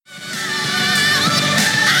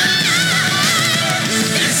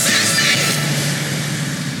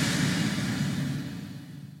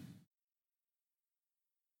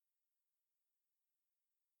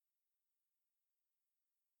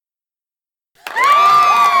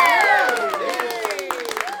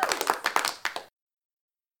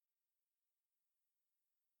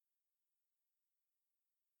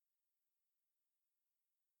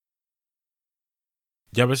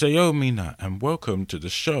Yabasayo Mina, and welcome to the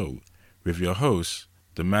show with your host,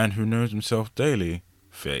 the man who knows himself daily,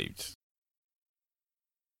 Fades.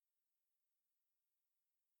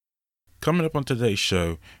 Coming up on today's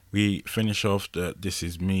show, we finish off the This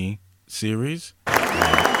Is Me series and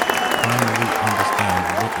finally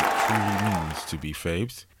understand what it truly means to be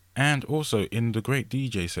Fabes. And also in the Great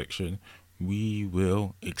DJ section, we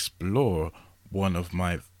will explore one of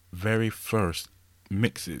my very first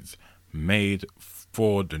mixes made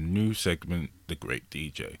for the new segment, The Great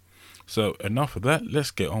DJ. So, enough of that,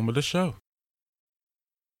 let's get on with the show.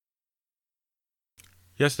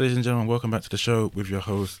 Yes, ladies and gentlemen, welcome back to the show with your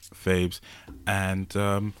host, Fabes. And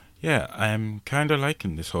yeah, I'm kind of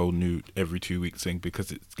liking this whole new every 2 week thing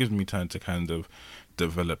because it gives me time to kind of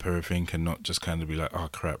develop everything and not just kind of be like, oh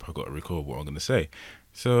crap, I've got to record what I'm going to say.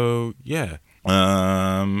 So, yeah.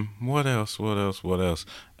 What else? What else? What else?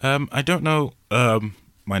 I don't know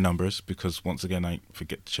my numbers because once again I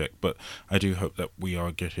forget to check, but I do hope that we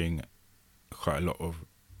are getting quite a lot of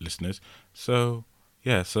listeners. So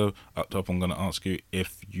yeah, so up top I'm gonna ask you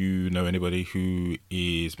if you know anybody who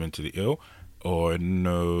is mentally ill or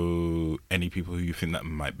know any people who you think that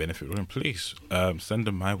might benefit from, please send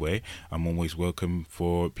them my way. I'm always welcome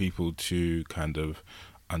for people to kind of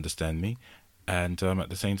understand me, and at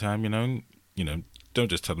the same time, don't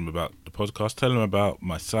just tell them about the podcast. Tell them about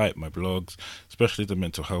my site, my blogs, especially the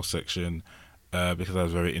mental health section, because I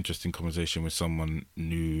was a very interesting conversation with someone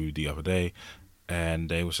new the other day, and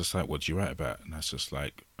they was just like, "What do you write about?" And I was just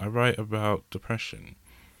like, "I write about depression."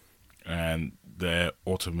 And their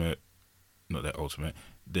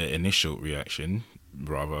initial reaction,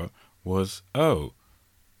 rather, was, "Oh,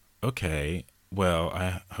 okay. Well,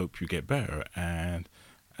 I hope you get better." And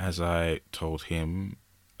as I told him,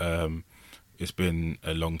 um, it's been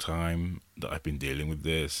a long time that I've been dealing with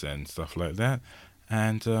this and stuff like that.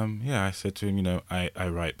 And yeah, I said to him, I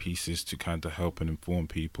write pieces to kind of help and inform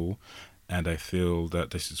people. And I feel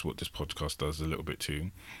that this is what this podcast does a little bit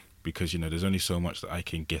too. Because, there's only so much that I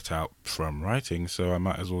can get out from writing. So I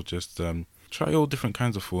might as well just try all different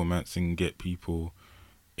kinds of formats and get people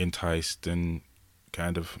enticed and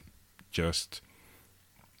kind of just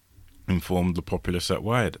inform the populace at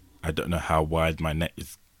wide. I don't know how wide my net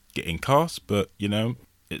is getting cast, but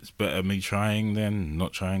it's better me trying than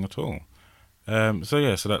not trying at all. So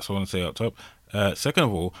yeah, so that's what I want to say up top. Second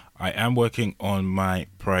of all, I am working on my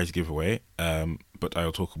prize giveaway, but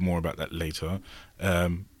I'll talk more about that later.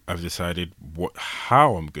 I've decided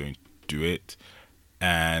how I'm going to do it,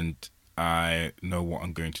 and I know what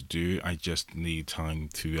I'm going to do. I just need time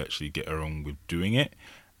to actually get around with doing it.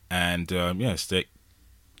 And yeah, stay,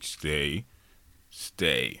 stay.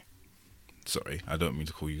 Sorry, I don't mean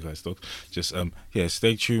to call you guys dogs. Just yeah,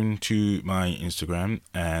 stay tuned to my Instagram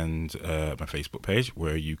and my Facebook page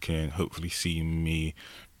where you can hopefully see me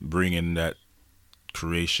bringing that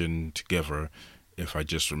creation together if I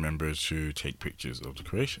just remember to take pictures of the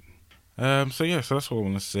creation. So yeah, so that's what I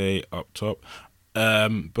want to say up top.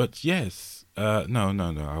 But yes,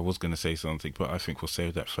 no. I was gonna say something, but I think we'll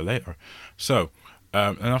save that for later. So,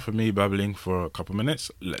 enough of me babbling for a couple minutes.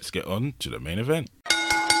 Let's get on to the main event.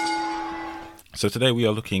 So today we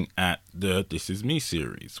are looking at the This Is Me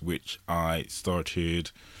series, which I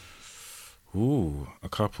started, a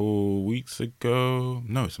couple weeks ago.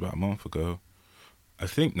 No, it's about a month ago. I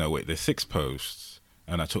think, no, wait, there's 6 posts,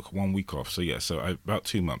 and I took 1 week off. So yeah, about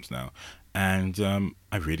 2 months now. And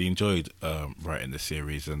I really enjoyed writing the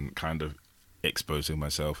series and kind of exposing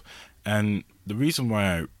myself. And the reason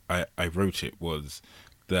why I wrote it was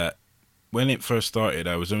that when it first started,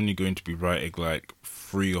 I was only going to be writing like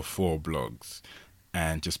 3 or 4 blogs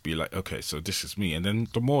and just be like, okay, so this is me. And then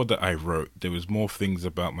the more that I wrote, there was more things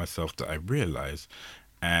about myself that I realized,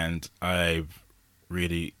 and I've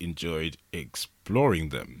really enjoyed exploring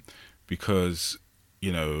them because,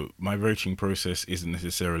 my writing process isn't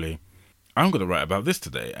necessarily, I'm going to write about this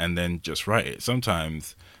today and then just write it.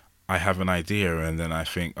 Sometimes I have an idea and then I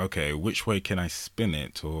think, okay, which way can I spin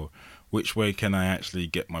it, or which way can I actually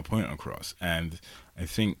get my point across? And I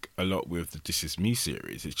think a lot with the This Is Me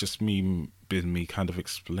series, it's just been me kind of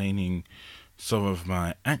explaining some of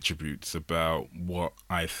my attributes about what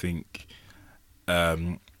I think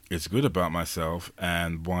is good about myself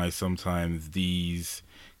and why sometimes these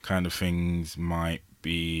kind of things might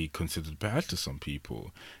be considered bad to some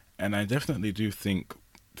people. And I definitely do think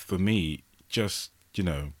for me, just,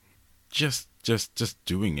 just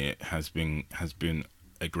doing it has been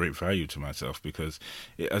a great value to myself because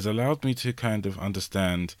it has allowed me to kind of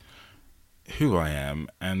understand who I am,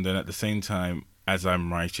 and then at the same time, as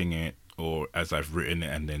I'm writing it or as I've written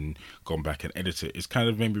it and then gone back and edited it, it's kind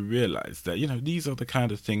of made me realize that these are the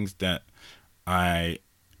kind of things that I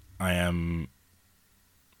I am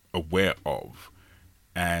aware of,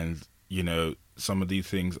 and some of these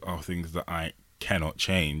things are things that I cannot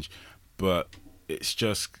change, but it's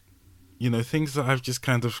just things that I've just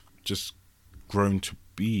kind of just grown to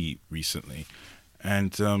be recently,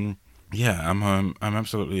 and yeah, I'm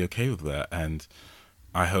absolutely okay with that, and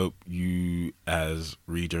I hope you, as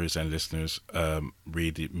readers and listeners,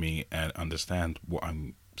 read me and understand what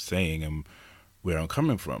I'm saying and where I'm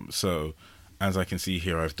coming from. So, as I can see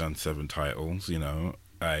here, I've done 7 titles.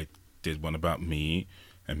 I did one about me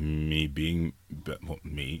and me being, well,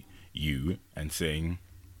 me, you, and saying,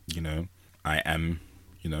 you know, I am,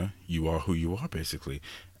 you are who you are, basically.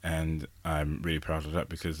 And I'm really proud of that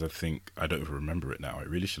because I think I don't even remember it now. I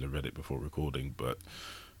really should have read it before recording, but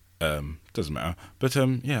doesn't matter. But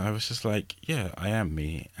yeah, I was just like, yeah, I am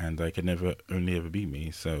me, and I can never only ever be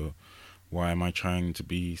me. So why am I trying to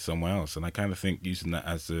be somewhere else? And I kind of think using that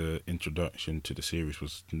as an introduction to the series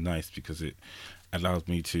was nice because it allowed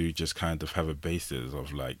me to just kind of have a basis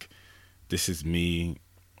of like, this is me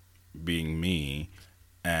being me,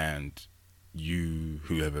 and you,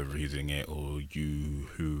 whoever reading it, or you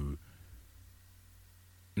who.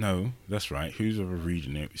 No, that's right. Who's ever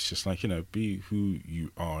reading it? It's just like, be who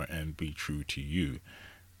you are and be true to you.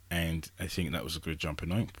 And I think that was a good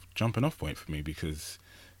jumping off point for me because,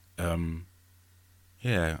 um,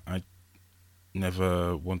 yeah, I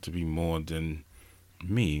never want to be more than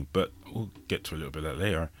me, but we'll get to a little bit of that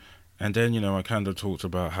later. And then, I kind of talked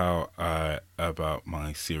about about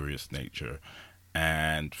my serious nature.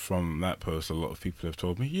 And from that post, a lot of people have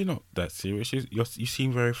told me, you're not that serious. You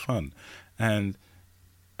seem very fun. And,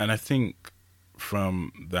 and I think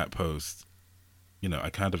from that post, I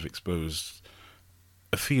kind of exposed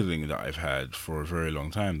a feeling that I've had for a very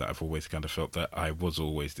long time that I've always kind of felt that I was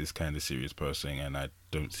always this kind of serious person and I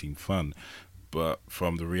don't seem fun. But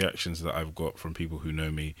from the reactions that I've got from people who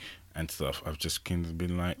know me and stuff, I've just kind of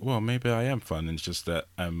been like, well, maybe I am fun. And it's just that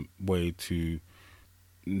I'm way too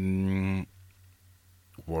mm,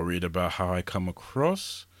 worried about how I come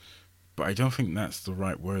across. But I don't think that's the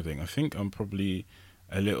right wording. I think I'm probably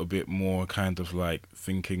a little bit more kind of like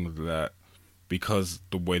thinking that because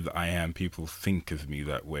the way that I am, people think of me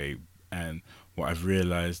that way. And what I've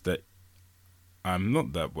realized that I'm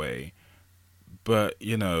not that way. But,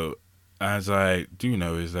 as I do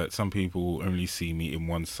know, is that some people only see me in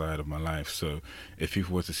one side of my life. So if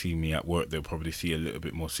people were to see me at work, they'll probably see a little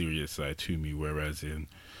bit more serious side to me. Whereas in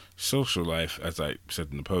social life, as I said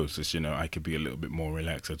in the post, is, I could be a little bit more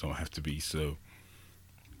relaxed. I don't have to be so,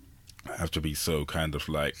 I have to be so kind of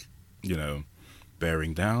like, you know,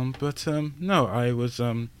 bearing down. But no, I was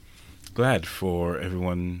glad for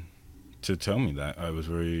everyone to tell me that. I was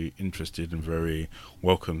very interested and very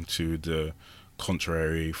welcome to the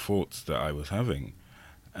contrary thoughts that I was having.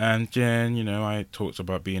 And then, I talked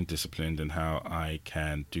about being disciplined and how I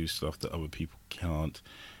can do stuff that other people can't.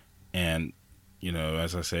 And,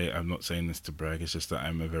 as I say, I'm not saying this to brag, it's just that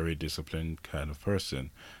I'm a very disciplined kind of person.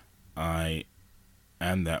 I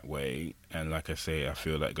am that way. And like I say, I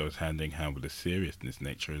feel that goes hand in hand with the seriousness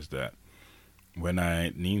nature is that when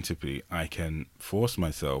I need to be, I can force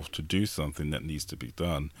myself to do something that needs to be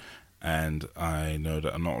done. And I know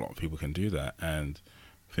that not a lot of people can do that. And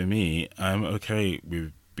for me, I'm okay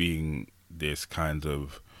with being this kind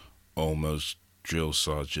of almost drill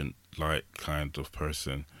sergeant like kind of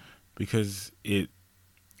person because it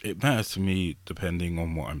matters to me depending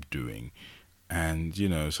on what I'm doing. And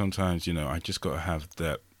sometimes I just got to have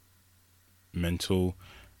that mental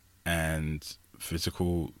and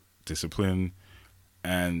physical discipline.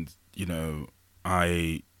 And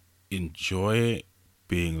I enjoy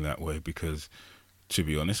being that way because, to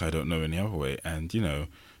be honest, I don't know any other way. And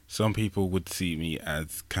some people would see me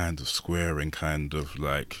as kind of square and kind of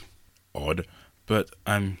like odd, but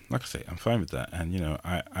I'm like I say, I'm fine with that. And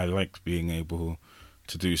I like being able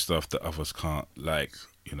to do stuff that others can't. Like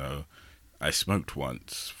I smoked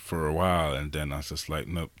once for a while, and then I was just like,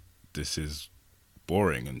 nope, this is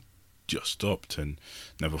boring, and just stopped and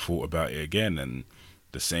never thought about it again. And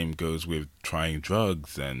the same goes with trying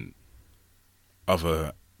drugs and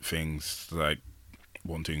other things like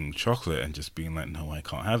wanting chocolate and just being like, no, I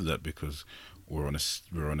can't have that because we're on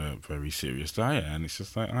a very serious diet. And it's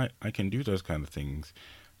just like I can do those kind of things,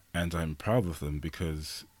 and I'm proud of them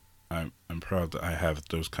because I'm proud that I have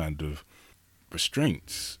those kind of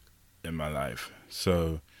restraints in my life.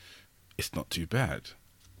 So it's not too bad,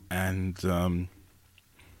 and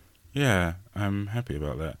yeah, I'm happy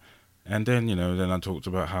about that. And then then I talked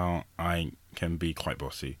about how I can be quite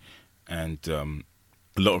bossy, and a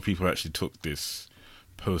lot of people actually took this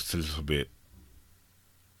post a little bit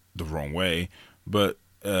the wrong way, but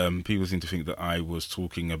people seem to think that I was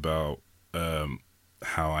talking about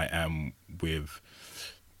how I am with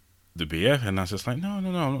the BF, and I was just like, no,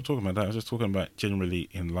 no, no, I'm not talking about that. I was just talking about generally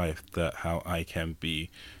in life, that how I can be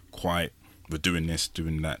quite with doing this,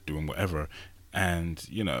 doing that, doing whatever, and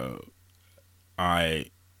I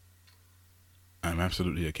I'm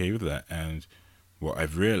absolutely okay with that. And what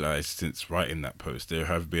I've realized since writing that post, there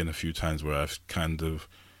have been a few times where I've kind of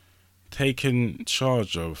taken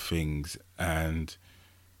charge of things and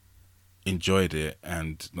enjoyed it,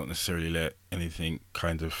 and not necessarily let anything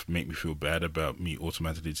kind of make me feel bad about me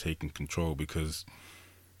automatically taking control, because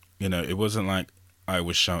it wasn't like I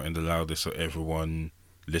was shouting the loudest so everyone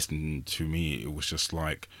listened to me. It was just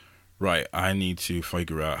like, right, I need to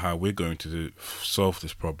figure out how we're going to solve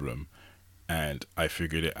this problem. And I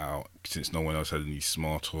figured it out since no one else had any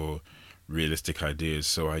smart or realistic ideas.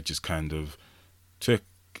 So I just kind of took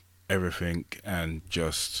everything and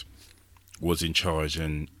just was in charge,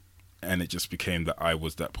 and it just became that I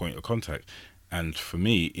was that point of contact. And for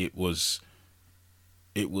me, it was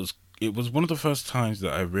one of the first times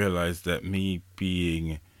that I realized that me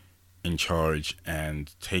being in charge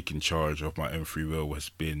and taking charge of my own free will has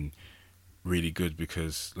been really good,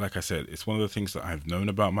 because like I said, it's one of the things that I've known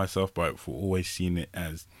about myself, but I've always seen it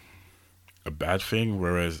as a bad thing,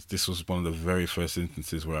 whereas this was one of the very first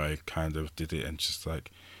instances where I kind of did it and just like,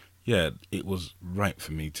 yeah, it was right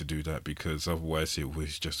for me to do that, because otherwise it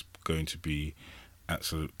was just going to be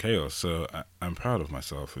absolute chaos. So I'm proud of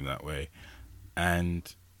myself in that way.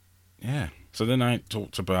 And yeah, so then I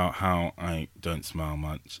talked about how I don't smile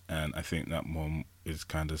much, and I think that one is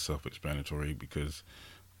kind of self-explanatory, because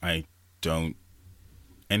I don't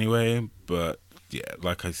anyway. But yeah,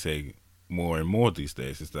 like I say, more and more these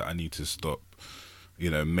days is that I need to stop,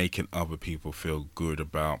 making other people feel good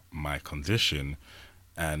about my condition.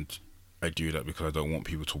 And I do that because I don't want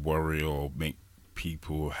people to worry or make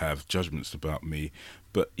people have judgments about me.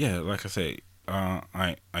 But yeah, like I say,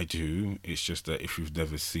 I do. It's just that if you've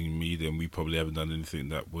never seen me, then we probably haven't done anything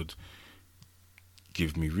that would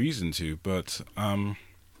give me reason to. But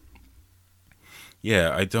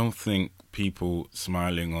yeah, I don't think people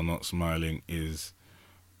smiling or not smiling is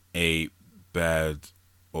a bad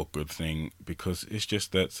or good thing, because it's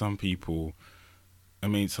just that some people, I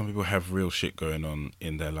mean, some people have real shit going on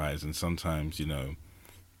in their lives, and sometimes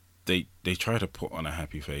they try to put on a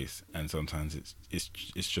happy face, and sometimes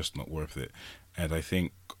it's just not worth it. And I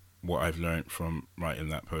think what I've learned from writing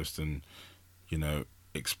that post and you know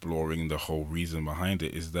exploring the whole reason behind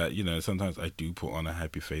it is that sometimes I do put on a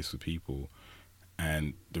happy face for people,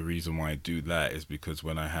 and the reason why I do that is because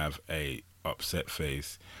when I have a upset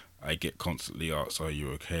face, I get constantly asked, "Are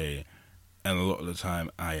you okay?" And a lot of the time,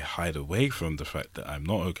 I hide away from the fact that I'm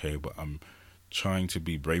not okay, but I'm trying to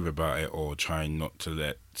be brave about it, or trying not to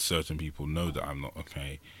let certain people know that I'm not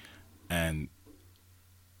okay. And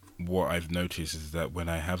what I've noticed is that when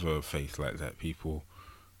I have a face like that, people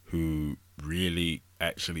who really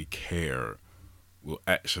actually care will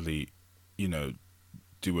actually, you know,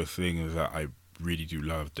 do a thing that I really do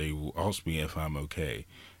love. They will ask me if I'm okay,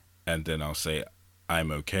 and then I'll say I'm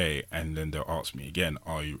okay, and then they'll ask me again,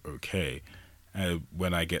 "Are you okay?" And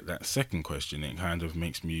when I get that second question, it kind of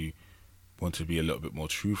makes me want to be a little bit more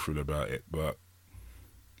truthful about it. But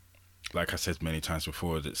like I said many times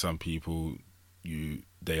before, that some people,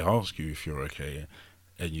 they ask you if you're okay,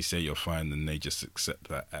 and you say you're fine, and they just accept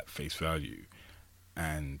that at face value.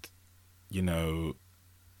 And you know,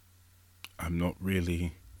 I'm not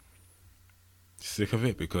really sick of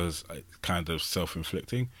it, because it's kind of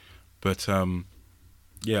self-inflicting. But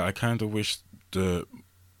yeah, I kind of wish the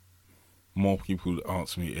more people that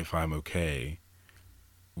ask me if I'm okay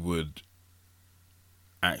would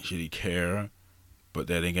actually care. But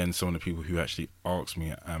then again, some of the people who actually ask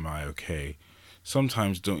me, "Am I okay?"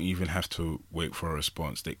 sometimes don't even have to wait for a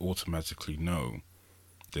response. They automatically know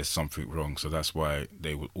there's something wrong. So that's why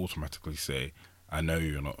they would automatically say, "I know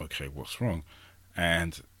you're not okay. What's wrong?"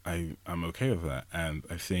 And I'm okay with that. And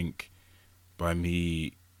I think by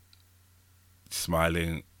me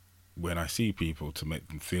smiling when I see people to make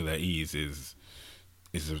them feel at ease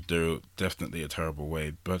definitely a terrible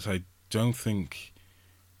way. But I don't think,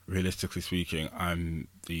 realistically speaking, I'm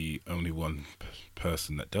the only one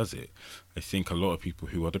person that does it. I think a lot of people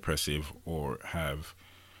who are depressive or have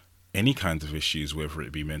any kinds of issues, whether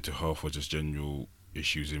it be mental health or just general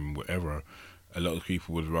issues in whatever, a lot of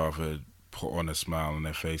people would rather put on a smile on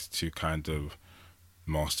their face to kind of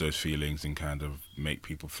mask those feelings and kind of make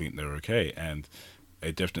people think they're okay. And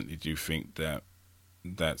I definitely do think that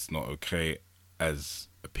that's not okay as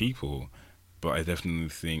a people, but I definitely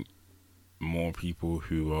think more people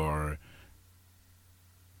who are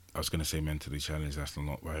I was going to say mentally challenged, that's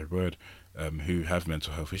not the right word, who have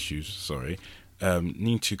mental health issues, sorry,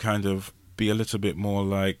 need to kind of be a little bit more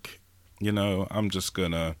like, I'm just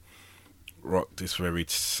going to rock this very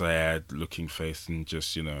sad looking face and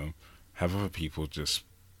just, have other people just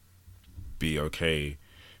be okay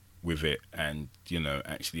with it, and,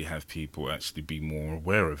 actually have people actually be more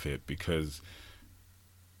aware of it, because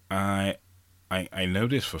I I know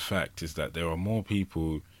this for fact is that there are more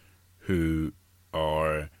people who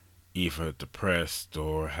are either depressed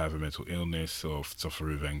or have a mental illness or suffer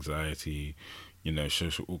with anxiety,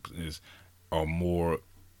 social awkwardness, are more,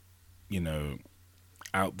 you know,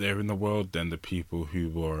 out there in the world than the people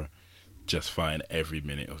who are just fine every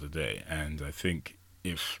minute of the day. And I think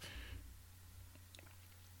if,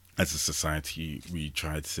 as a society, we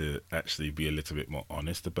tried to actually be a little bit more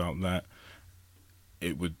honest about that,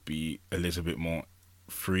 it would be a little bit more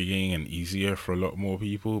freeing and easier for a lot more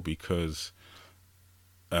people, because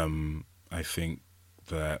I think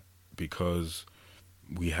that because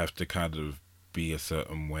we have to kind of be a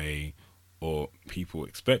certain way, or people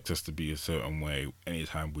expect us to be a certain way,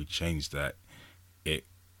 anytime we change that, it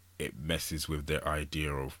it messes with their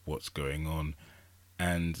idea of what's going on.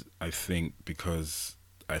 And I think because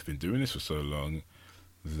I've been doing this for so long,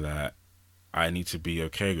 that I need to be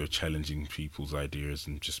okay with challenging people's ideas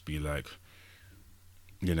and just be like,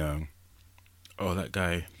 you know, oh, that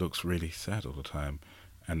guy looks really sad all the time.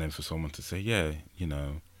 And then for someone to say, yeah,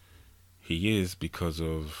 he is because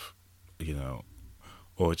of, you know,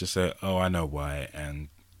 or just say, oh, I know why. And,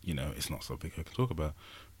 it's not something I can talk about.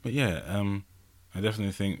 But yeah, I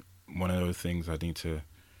definitely think one of those things I need to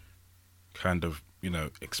kind of,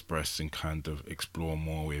 express and kind of explore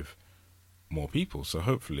more with more people. So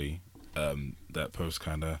hopefully, that post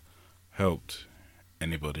kind of helped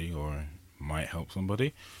anybody or might help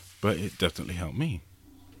somebody, but it definitely helped me.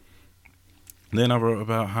 Then I wrote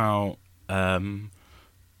about how I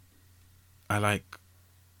like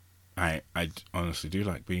I honestly do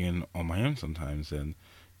like being on my own sometimes. And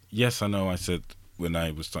yes, I know I said when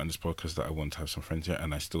I was starting this podcast that I want to have some friends here,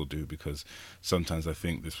 and I still do, because sometimes I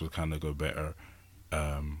think this would kind of go better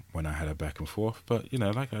when I had a back and forth. But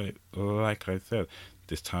like I said,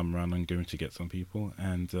 this time around I'm going to get some people,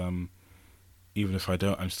 and even if I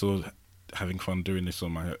don't, I'm still having fun doing this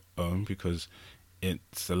on my own, because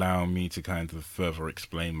it's allowing me to kind of further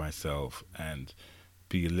explain myself and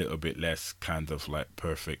be a little bit less kind of like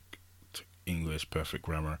perfect English, perfect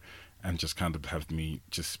grammar, and just kind of have me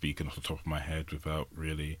just speaking off the top of my head without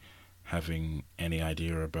really having any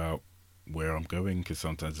idea about where I'm going. Because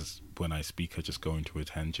sometimes when I speak, I just go into a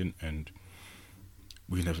tangent and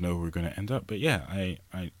we never know where we're going to end up. But yeah, I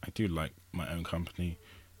do like my own company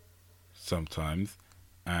sometimes.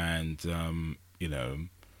 And,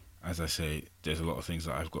 as I say, there's a lot of things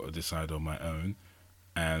that I've got to decide on my own.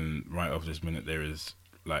 And right off this minute, there is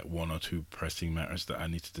like one or two pressing matters that I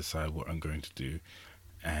need to decide what I'm going to do.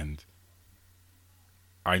 And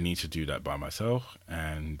I need to do that by myself.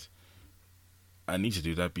 And I need to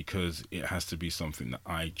do that because it has to be something that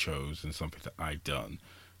I chose and something that I done.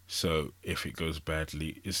 So if it goes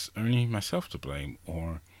badly, it's only myself to blame,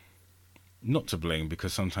 or not to blame,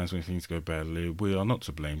 because sometimes when things go badly, we are not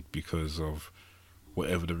to blame because of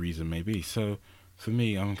whatever the reason may be. So for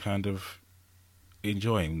me, I'm kind of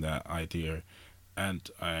enjoying that idea, and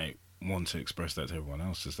I want to express that to everyone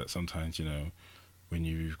else, is that sometimes, when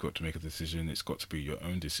you've got to make a decision, it's got to be your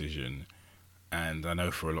own decision. And I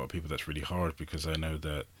know for a lot of people that's really hard, because I know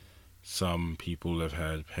that some people have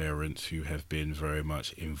had parents who have been very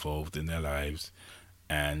much involved in their lives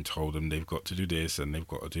and told them they've got to do this and they've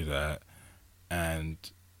got to do that. And,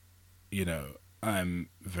 you know, I'm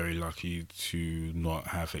very lucky to not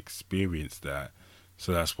have experienced that.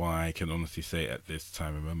 So that's why I can honestly say at this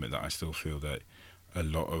time and moment that I still feel that a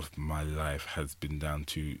lot of my life has been down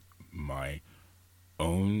to my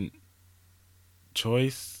own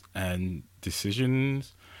choice and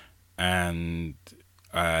decisions. And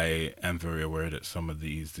I am very aware that some of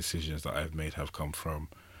these decisions that I've made have come from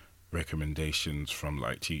recommendations from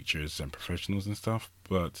like teachers and professionals and stuff.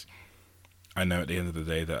 But I know at the end of the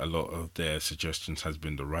day that a lot of their suggestions has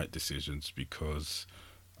been the right decisions because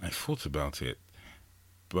I thought about it.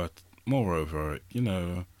 But moreover,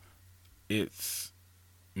 it's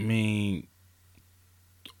me,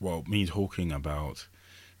 me talking about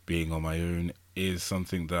being on my own is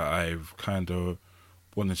something that I've kind of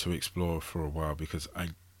wanted to explore for a while, because I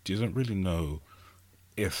didn't really know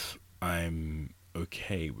if I'm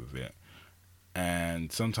okay with it.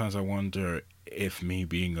 And sometimes I wonder if me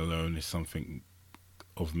being alone is something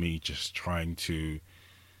of me just trying to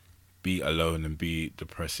be alone and be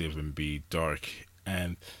depressive and be dark.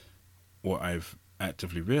 And what I've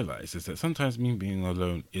actively realized is that sometimes me being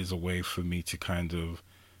alone is a way for me to kind of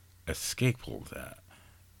escape all that.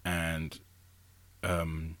 And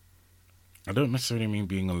um, I don't necessarily mean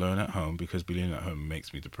being alone at home, because being at home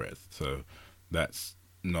makes me depressed. So that's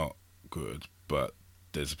not good. But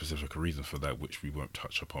there's a specific reason for that, which we won't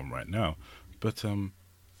touch upon right now. But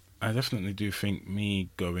I definitely do think me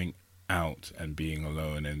going out and being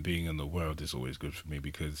alone and being in the world is always good for me,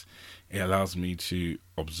 because it allows me to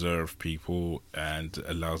observe people and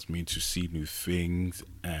allows me to see new things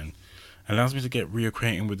and allows me to get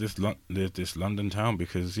reacquainted with this London town,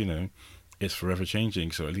 because it's forever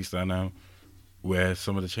changing. So at least I know where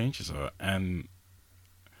some of the changes are. And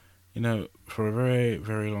for a very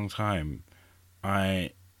very long time,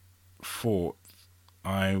 I thought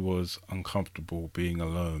I was uncomfortable being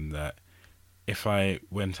alone. That if I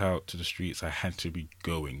went out to the streets, I had to be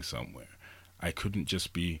going somewhere. I couldn't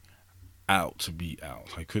just be out to be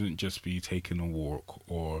out. I couldn't just be taking a walk,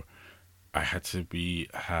 or I had to be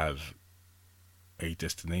have a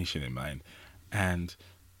destination in mind. And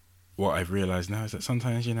what I've realized now is that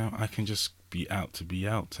sometimes, I can just be out to be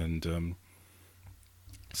out and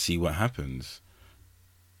see what happens.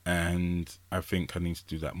 And I think I need to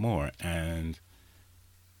do that more. And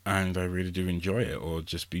I really do enjoy it, or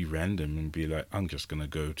just be random and be like, I'm just gonna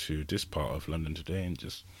go to this part of London today and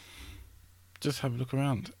just have a look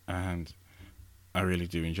around. And I really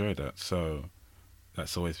do enjoy that. So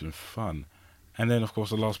that's always been fun. And then, of course,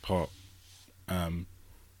 the last part, um,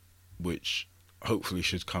 which hopefully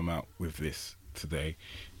should come out with this today,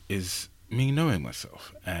 is me knowing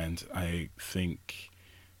myself. And I think,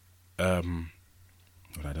 um,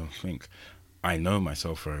 well, I don't think, I know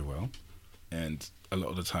myself very well. And a lot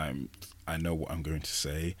of the time, I know what I'm going to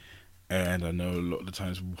say. And I know a lot of the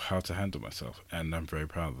times how to handle myself. And I'm very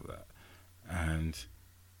proud of that. And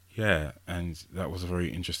yeah, and that was a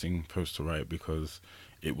very interesting post to write, because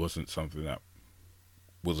it wasn't something that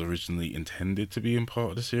was originally intended to be in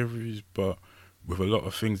part of the series, but with a lot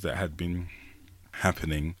of things that had been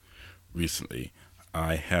happening recently,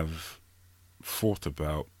 I have thought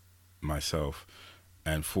about myself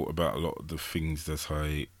and thought about a lot of the things that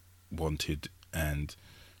I wanted and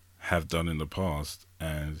have done in the past.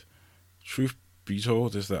 And truth be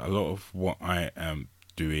told, is that a lot of what I am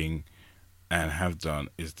doing and have done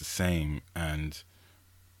is the same. And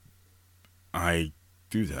I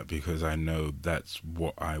do that because I know that's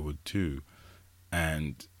what I would do.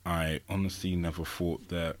 And I honestly never thought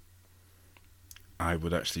that I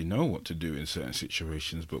would actually know what to do in certain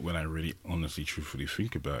situations. But when I really honestly, truthfully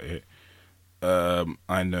think about it,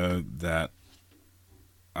 I know that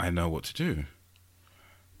I know what to do.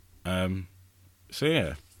 Um, so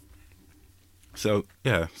yeah.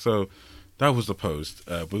 So that was the post.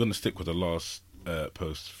 We're gonna stick with the last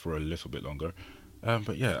post for a little bit longer.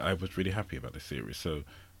 But yeah, I was really happy about the series. So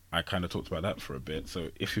I kind of talked about that for a bit. So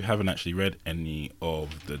if you haven't actually read any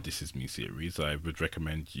of the This Is Me series, I would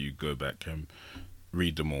recommend you go back and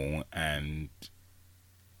read them all, and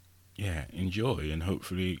yeah, enjoy, and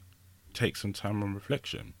hopefully take some time on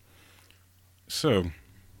reflection. So,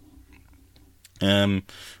 um,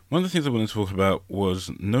 one of the things I wanted to talk about was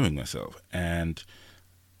knowing myself, and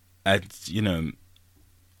like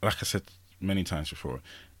I said many times before,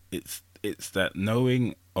 it's that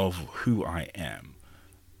knowing of who I am,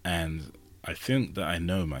 and I think that I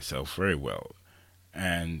know myself very well,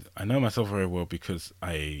 and I know myself very well because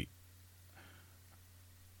I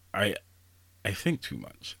I think too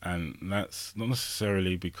much, and that's not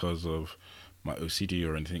necessarily because of my OCD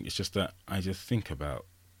or anything. It's just that I just think about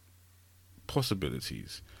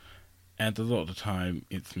possibilities, and a lot of the time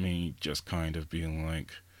it's me just kind of being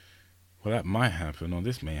like, well, that might happen or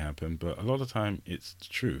this may happen, but a lot of the time it's the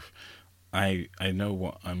truth. I know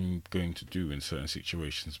what I'm going to do in certain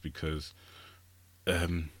situations, because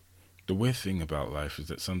um, the weird thing about life is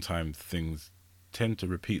that sometimes things tend to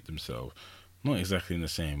repeat themselves, not exactly in the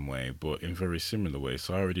same way, but in very similar ways.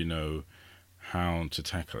 So I already know how to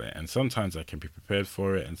tackle it, and sometimes I can be prepared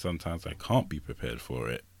for it, and sometimes I can't be prepared for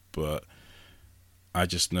it. But I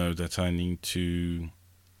just know that I need to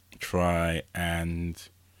try and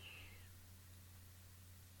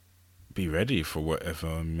be ready for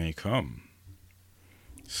whatever may come.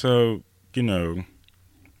 So, you know,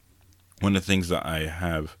 one of the things that I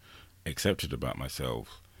have accepted about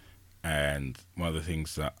myself, and one of the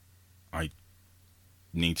things that I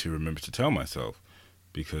need to remember to tell myself,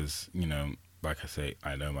 because, like I say,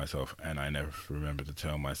 I know myself and I never remember to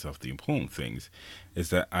tell myself the important things, is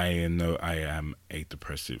that I know I am a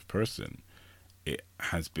depressive person. It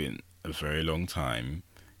has been a very long time,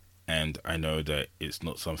 and I know that it's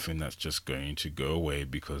not something that's just going to go away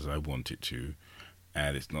because I want it to.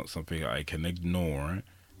 and it's not something I can ignore.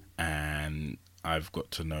 And I've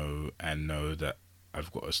got to know and know that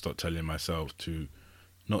I've got to start telling myself to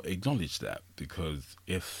not acknowledge that, because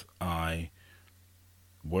if I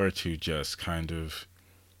were to just kind of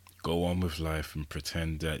go on with life and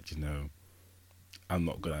pretend that, I'm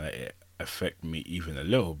not going to let it affect me even a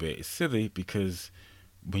little bit, it's silly, because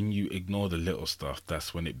when you ignore the little stuff,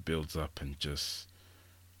 that's when it builds up and just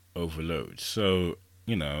overloads. So,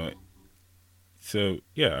 you know, so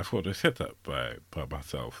yeah, I thought I said that by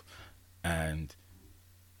myself. And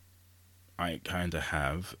I kind of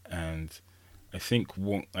have. And I think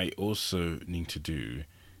what I also need to do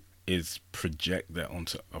is project that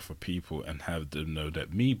onto other people and have them know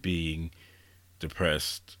that me being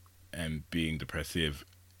depressed and being depressive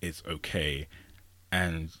is okay,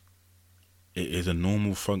 and it is a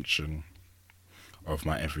normal function of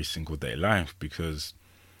my every single day life. Because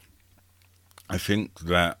I think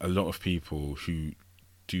that a lot of people who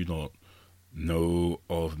do not know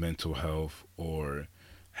of mental health or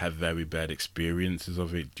have very bad experiences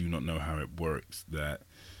of it do not know how it works. That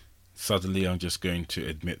suddenly I'm just going to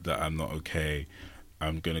admit that I'm not okay.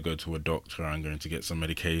 I'm going to go to a doctor, I'm going to get some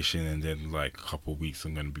medication, and then, like, a couple of weeks,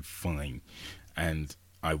 I'm going to be fine. And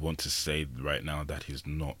I want to say right now that is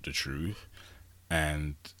not the truth.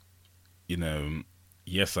 And, you know,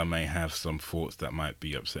 yes, I may have some thoughts that might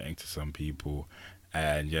be upsetting to some people.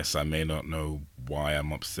 And yes, I may not know why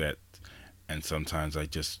I'm upset. And sometimes I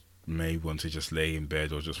just may want to just lay in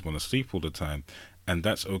bed or just want to sleep all the time. And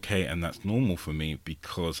that's okay and that's normal for me,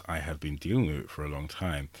 because I have been dealing with it for a long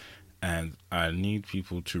time. And I need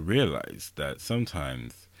people to realize that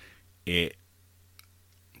sometimes it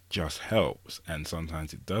just helps and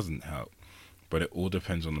sometimes it doesn't help. But it all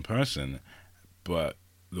depends on the person. But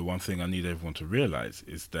the one thing I need everyone to realize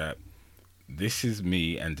is that this is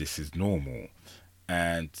me and this is normal.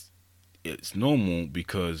 And it's normal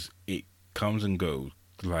because it comes and goes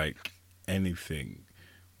like anything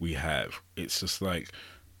we have. It's just like,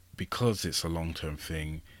 because it's a long term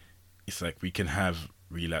thing, it's like we can have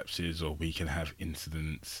relapses or we can have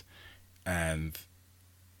incidents, and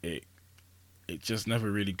it it just never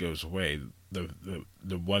really goes away.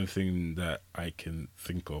 The one thing that I can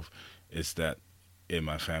think of is that in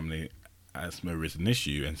my family, asthma is an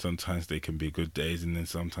issue, and sometimes they can be good days, and then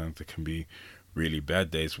sometimes they can be really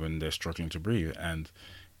bad days when they're struggling to breathe. And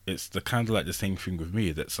it's the kind of like the same thing with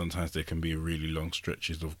me, that sometimes there can be really long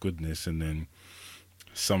stretches of goodness, and then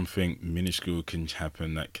something minuscule can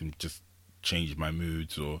happen that can just change my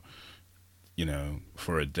moods, or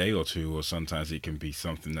for a day or two. Or sometimes it can be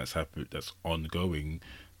something that's happened that's ongoing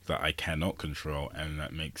that I cannot control, and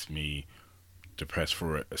that makes me depressed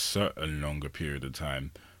for a certain longer period of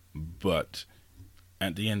time. But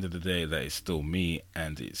at the end of the day, that is still me,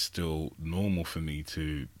 and it's still normal for me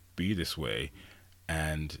to be this way.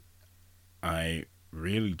 And I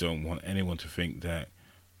really don't want anyone to think that,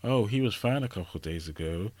 oh, he was fine a couple of days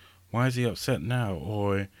ago, why is he upset now?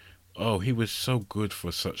 Or, oh, he was so good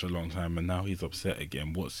for such a long time and now he's upset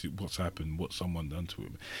again. What's happened? What's someone done to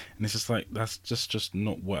him? And it's just like, that's just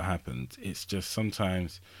not what happened. It's just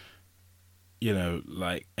sometimes,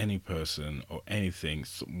 like any person or anything,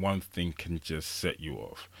 one thing can just set you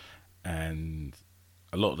off. And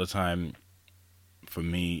a lot of the time, for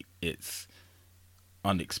me, it's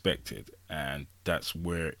unexpected, and that's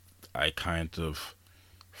where I kind of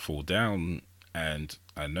fall down. And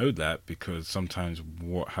I know that because sometimes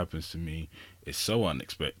what happens to me is so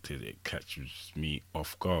unexpected, it catches me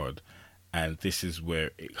off guard. And this is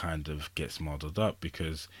where it kind of gets muddled up,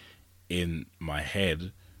 because in my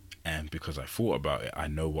head, and because I thought about it, I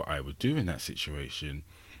know what I would do in that situation.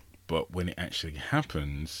 But when it actually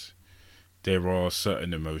happens, there are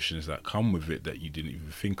certain emotions that come with it that you didn't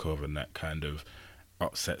even think of, and that kind of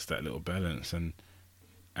upsets that little balance.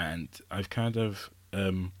 And I've kind of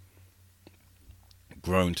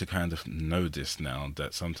grown to kind of know this now,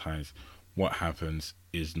 that sometimes what happens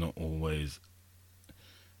is not always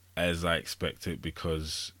as I expect it,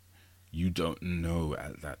 because you don't know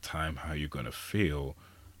at that time how you're going to feel.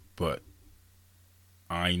 But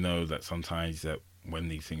I know that sometimes that when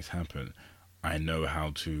these things happen, I know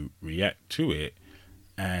how to react to it.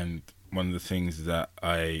 And one of the things that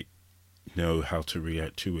I know how to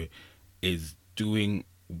react to it is doing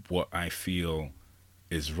what I feel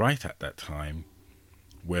is right at that time,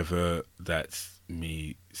 whether that's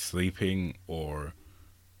me sleeping or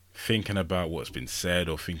thinking about what's been said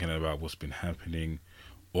or thinking about what's been happening,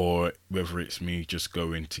 or whether it's me just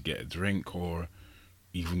going to get a drink or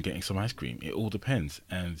even getting some ice cream. It all depends.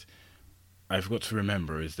 And I've got to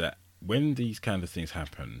remember is that when these kind of things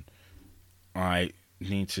happen, I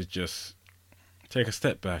need to just take a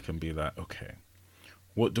step back and be like, okay,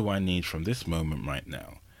 what do I need from this moment right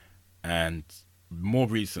now? And more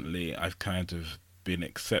recently, I've kind of been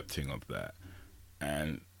accepting of that.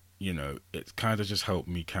 And, it's kind of just helped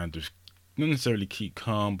me kind of not necessarily keep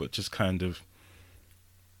calm, but just kind of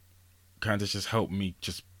just help me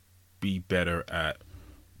just be better at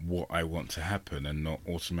what I want to happen and not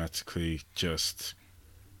automatically just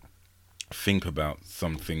think about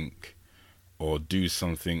something or do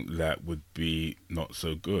something that would be not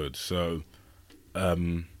so good.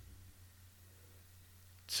 Um,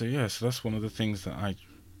 so that's one of the things that I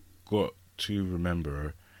got to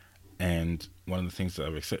remember, and one of the things that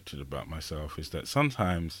I've accepted about myself is that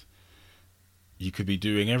sometimes you could be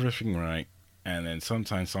doing everything right, and then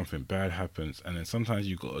sometimes something bad happens, and then sometimes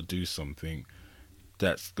you got to do something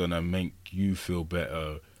that's gonna make you feel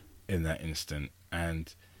better in that instant.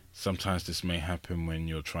 And sometimes this may happen when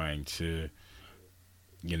you're trying to,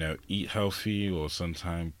 eat healthy, or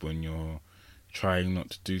sometimes when you're trying not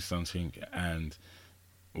to do something. And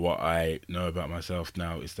what I know about myself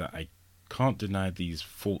now is that I can't deny these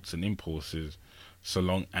thoughts and impulses so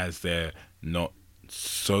long as they're not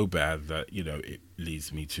so bad that, it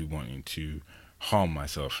leads me to wanting to harm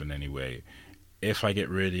myself in any way. If I get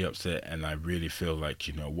really upset and I really feel like,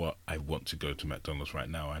 what, I want to go to McDonald's right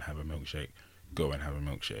now and have a milkshake, go and have a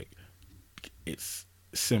milkshake. It's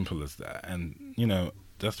simple as that. And,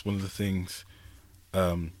 that's one of the things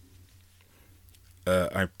um,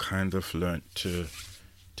 I've kind of learned to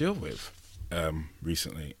deal with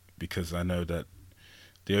recently, because I know that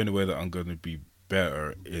the only way that I'm going to be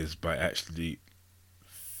better is by actually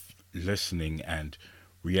listening and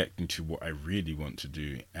reacting to what I really want to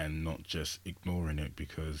do and not just ignoring it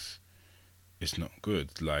because it's not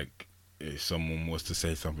good. Like, if someone was to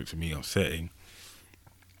say something to me upsetting,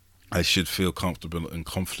 I should feel comfortable and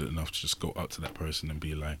confident enough to just go up to that person and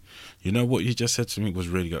be like, what you just said to me was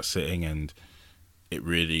really upsetting, and it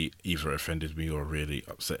really either offended me or really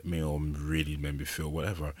upset me or really made me feel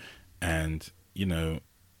whatever. And,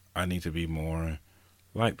 I need to be more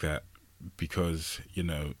like that, because,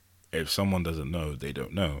 if someone doesn't know, they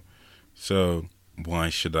don't know. So why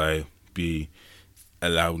should I be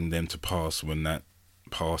allowing them to pass when that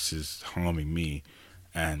pass is harming me?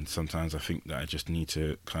 And sometimes I think that I just need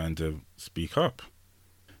to kind of speak up.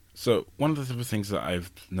 So one of the things that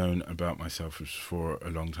I've known about myself for a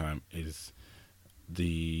long time is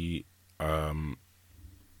the um,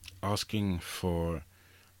 asking for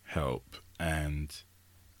help. And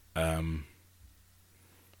um,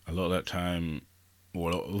 a lot of that time,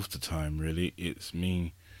 or a lot of the time really, it's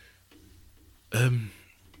me um,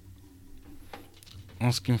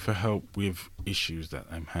 asking for help with issues that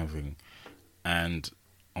I'm having, and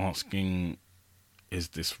asking, is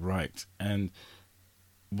this right? And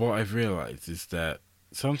what I've realized is that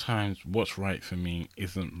sometimes what's right for me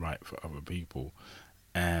isn't right for other people.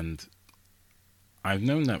 And I've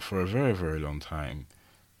known that for a very, very long time.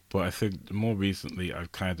 But I think more recently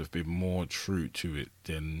I've kind of been more true to it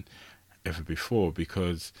than ever before,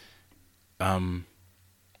 because um,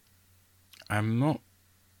 I'm not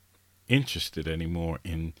interested anymore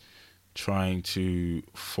in trying to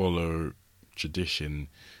follow tradition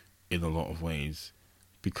in a lot of ways,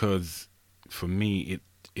 because for me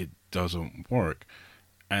it doesn't work.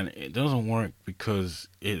 And it doesn't work because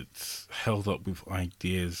it's held up with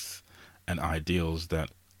ideas and ideals that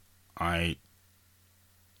I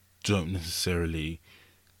don't necessarily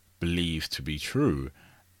believe to be true.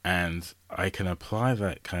 And I can apply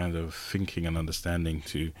that kind of thinking and understanding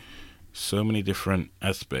to so many different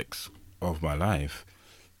aspects of my life,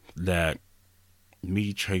 that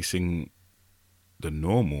me chasing the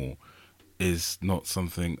normal is not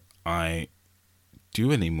something I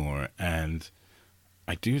do anymore. And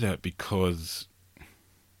I do that because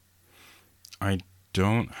I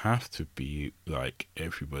don't have to be like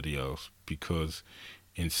everybody else, because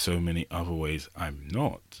in so many other ways I'm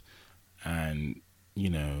not. And, you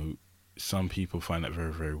know, some people find that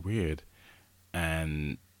very, very weird.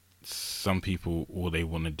 And some people, all they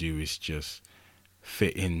want to do is just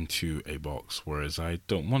fit into a box, whereas I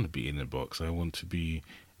don't want to be in a box. I want to be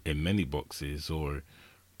in many boxes, or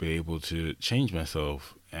be able to change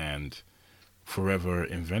myself and forever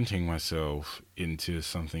inventing myself into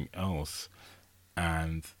something else.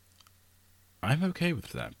 And I'm okay with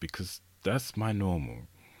that, because that's my normal.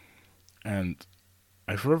 And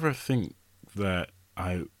I forever think that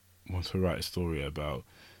I want to write a story about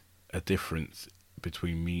a difference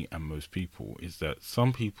between me and most people, is that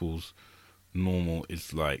some people's normal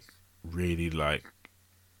is like really like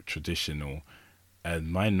traditional,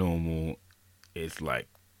 and my normal is like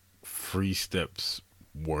 3 steps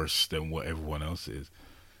worse than what everyone else is.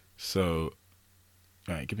 So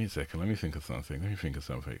Right, give me a second. Let me think of something.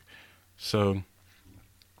 So,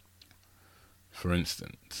 for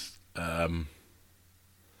instance,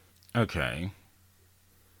 okay,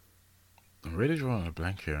 I'm really drawing a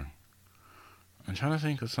blank here. I'm trying to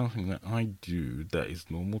think of something that I do that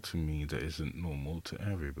is normal to me that isn't normal to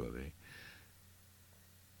everybody.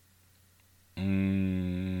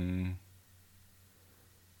 Mm,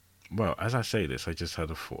 well, as I say this, I just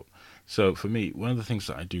had a thought. So for me, one of the things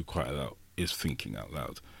that I do quite a lot is thinking out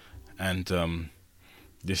loud, and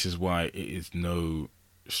this is why it is no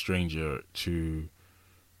stranger to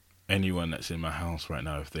anyone that's in my house right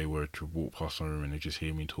now. If they were to walk past my room and they just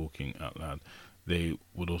hear me talking out loud, they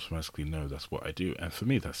would automatically know that's what I do. And for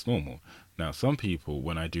me, that's normal. Now, some people,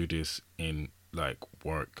 when I do this in like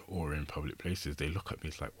work or in public places, they look at me.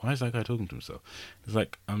 It's like, why is that guy talking to himself? It's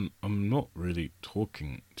like I'm not really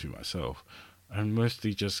talking to myself. I'm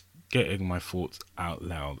mostly just getting my thoughts out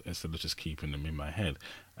loud instead of just keeping them in my head.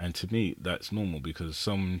 And to me, that's normal because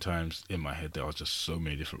sometimes in my head there are just so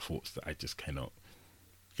many different thoughts that I just cannot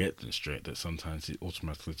get them straight. That sometimes it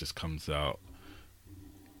automatically just comes out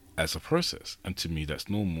as a process. And to me, that's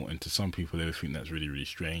normal. And to some people, they would think that's really, really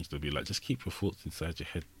strange. They'll be like, just keep your thoughts inside your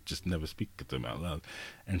head, just never speak them out loud.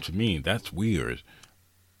 And to me, that's weird.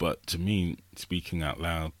 But to me, speaking out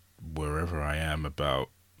loud wherever I am about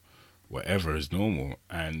whatever is normal.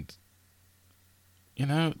 And,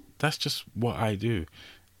 that's just what I do.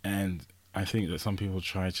 And I think that some people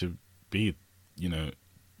try to be, you know,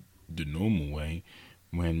 the normal way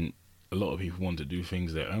when a lot of people want to do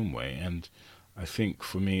things their own way. And I think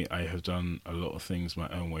for me, I have done a lot of things my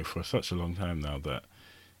own way for such a long time now that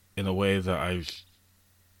in a way that I've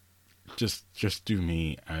just do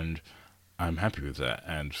me, and I'm happy with that.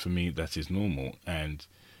 And for me, that is normal. And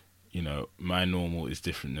my normal is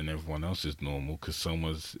different than everyone else's normal because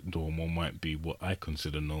someone's normal might be what I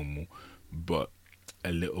consider normal, but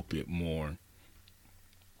a little bit more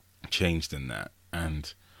changed than that.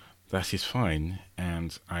 And that is fine.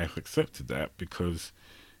 And I've accepted that because,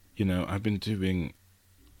 I've been doing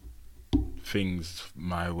things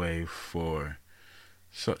my way for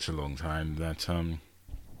such a long time that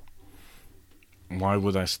why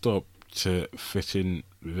would I stop to fit in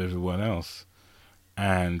with everyone else?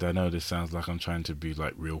 And I know this sounds like I'm trying to be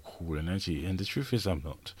like real cool and edgy, and the truth is I'm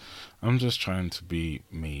not. I'm just trying to be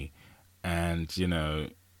me. And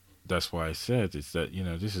that's why I said it's that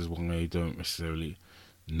this is why I don't necessarily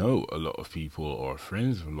know a lot of people or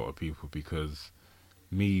friends with a lot of people, because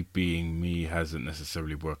me being me hasn't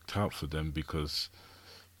necessarily worked out for them, because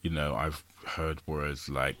I've heard words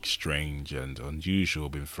like strange and unusual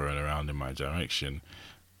being thrown around in my direction,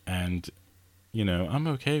 and I'm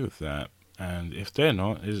okay with that. And if they're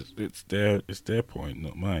not, it's their point,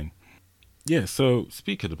 not mine. Yeah. So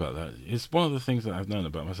speaking about that, it's one of the things that I've known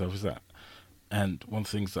about myself is that, and one of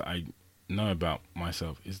the things that I know about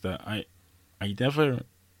myself is that I never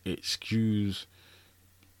excuse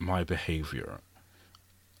my behavior.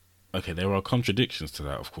 Okay, there are contradictions to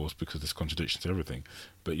that, of course, because there's contradictions to everything.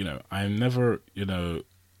 But I never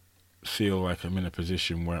feel like I'm in a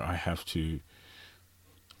position where I have to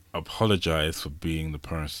apologize for being the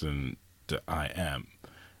person that I am.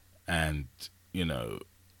 And you know,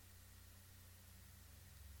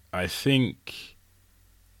 I think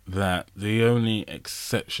that the only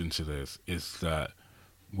exception to this is that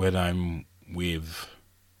when I'm with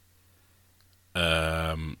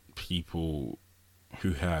people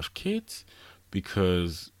who have kids,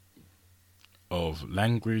 because of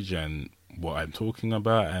language and what I'm talking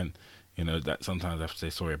about, and that sometimes I have to say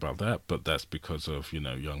sorry about that, but that's because of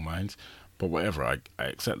young minds. But whatever, I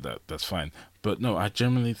accept that. That's fine. But no, I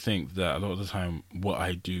generally think that a lot of the time what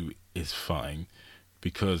I do is fine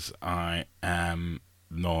because I am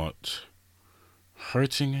not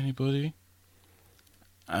hurting anybody.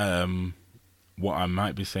 Um, what I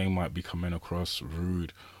might be saying might be coming across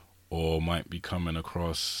rude or might be coming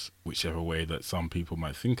across whichever way that some people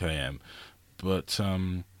might think I am. But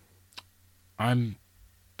I'm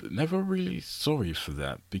never really sorry for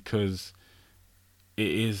that because it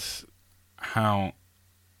is how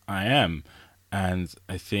I am. And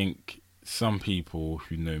I think some people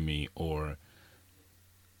who know me or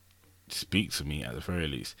speak to me at the very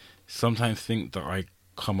least sometimes think that I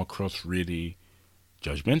come across really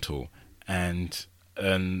judgmental. And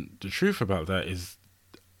the truth about that is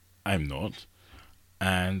I'm not.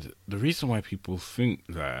 And the reason why people think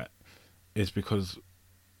that is because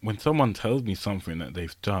when someone tells me something that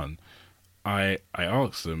they've done, I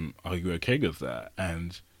ask them, "Are you okay with that?"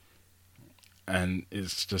 And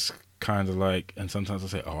it's just kind of like, and sometimes I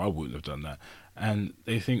say, "Oh, I wouldn't have done that," and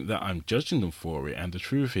they think that I'm judging them for it. And the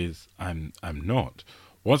truth is, I'm not.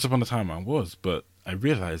 Once upon a time, I was, but I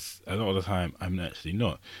realize a lot of the time I'm actually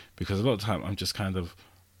not, because a lot of the time I'm just kind of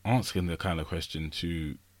asking the kind of question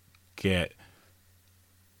to get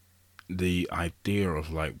the idea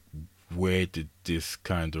of like, where did this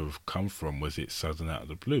kind of come from? Was it sudden out of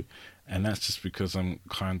the blue? And that's just because I'm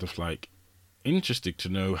kind of like interested to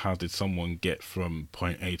know, how did someone get from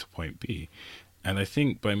point A to point B? And I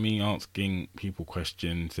think by me asking people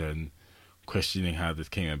questions and questioning how this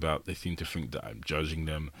came about, they seem to think that I'm judging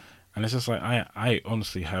them. And it's just like, I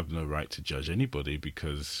honestly have no right to judge anybody,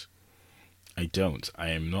 because I don't. I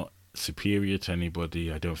am not superior to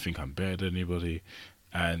anybody. I don't think I'm better than anybody.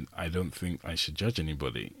 And I don't think I should judge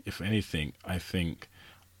anybody. If anything, I think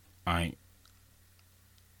I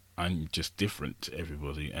I'm just different to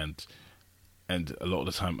everybody, and a lot of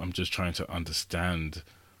the time I'm just trying to understand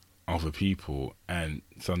other people, and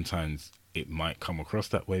sometimes it might come across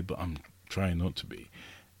that way, but I'm trying not to be.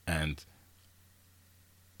 And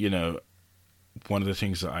you know, one of the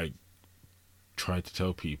things that I try to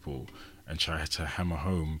tell people and try to hammer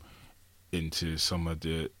home into some of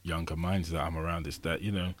the younger minds that I'm around is that,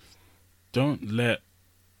 don't let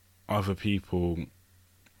other people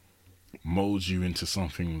mold you into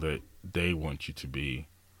something that they want you to be.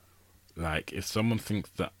 Like, if someone thinks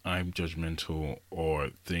that I'm judgmental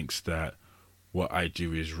or thinks that what I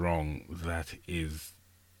do is wrong, that is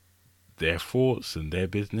their thoughts and their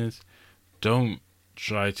business. Don't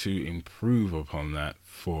try to improve upon that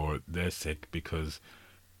for their sake, because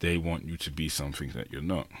they want you to be something that you're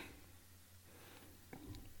not.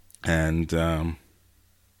 And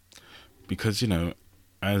because,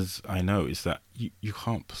 as I know, is that you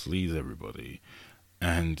can't please everybody.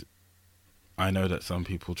 And I know that some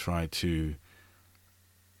people try to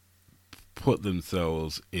put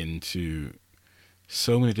themselves into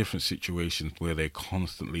so many different situations where they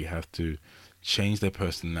constantly have to change their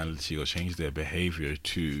personality or change their behavior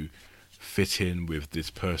to fit in with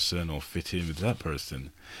this person or fit in with that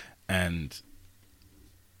person. And,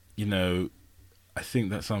 you know, I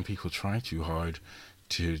think that some people try too hard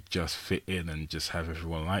to just fit in and just have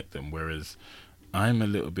everyone like them, whereas I'm a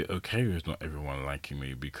little bit okay with not everyone liking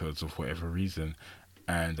me because of whatever reason.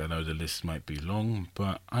 And I know the list might be long,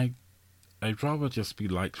 but I'd rather just be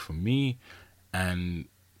liked for me, and,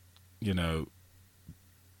 you know,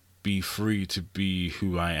 be free to be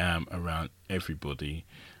who I am around everybody.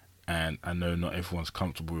 And I know not everyone's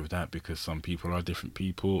comfortable with that, because some people are different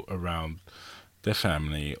people around their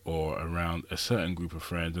family or around a certain group of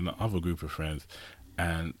friends and another group of friends.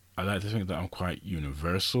 And I like to think that I'm quite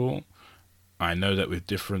universal. I know that with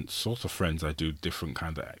different sorts of friends I do different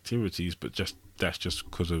kind of activities, but just that's just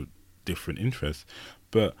because of different interests.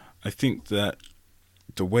 But I think that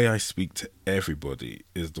the way I speak to everybody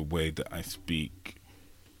is the way that I speak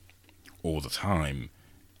all the time.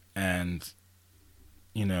 And,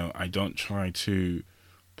 I don't try to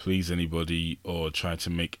please anybody or try to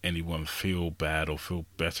make anyone feel bad or feel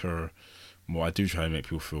better. Well, I do try to make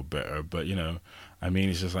people feel better, but, I mean,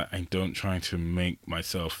 it's just like I don't try to make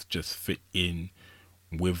myself just fit in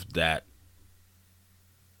with that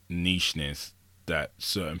nicheness that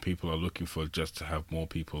certain people are looking for just to have more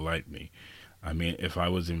people like me. I mean, if I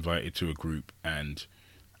was invited to a group and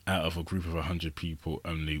out of a group of 100 people,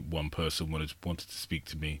 only one person wanted to speak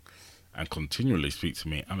to me and continually speak to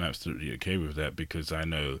me, I'm absolutely okay with that, because I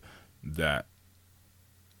know that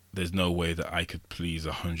there's no way that I could please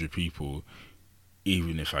 100 people,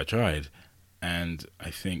 even if I tried. And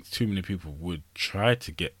I think too many people would try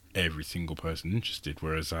to get every single person interested,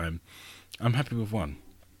 whereas I'm happy with one,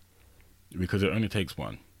 because it only takes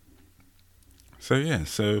one. So yeah,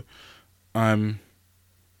 so I'm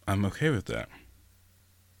I'm okay with that.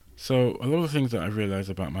 So a lot of things that I realize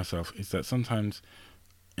about myself is that sometimes,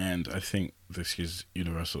 and I think this is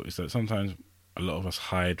universal, is that sometimes a lot of us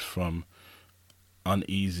hide from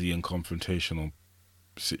uneasy and confrontational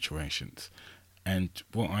situations. And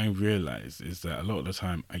what I realize is that a lot of the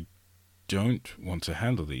time I don't want to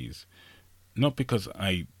handle these. Not because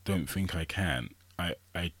I don't think I can.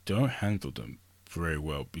 I don't handle them very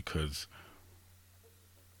well because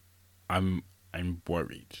I'm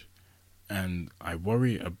worried. And I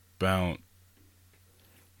worry about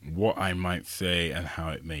what I might say and how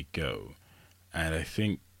it may go. And I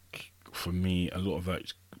think for me, a lot of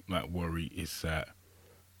that worry is that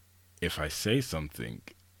if I say something,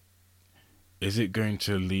 is it going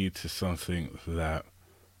to lead to something that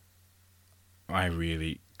I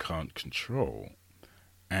really can't control?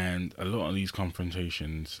 And a lot of these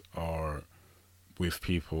confrontations are with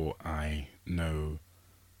people I know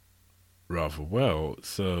rather well.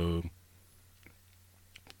 So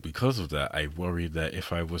because of that, I worry that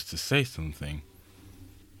if I was to say something,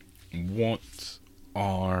 what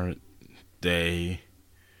are they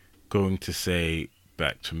going to say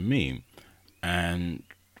back to me? And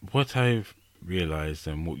what I've realized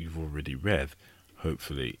and what you've already read,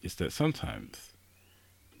 hopefully, is that sometimes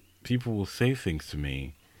people will say things to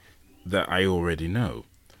me that I already know.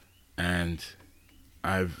 And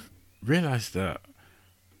I've realized that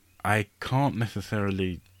I can't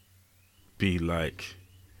necessarily be like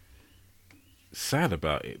sad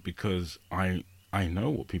about it because I know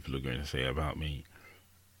what people are going to say about me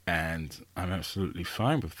and I'm absolutely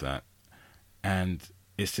fine with that. And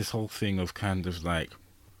it's this whole thing of kind of like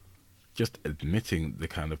just admitting the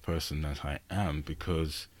kind of person that I am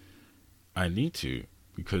because I need to,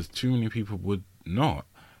 because too many people would not.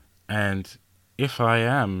 And if I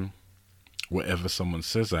am whatever someone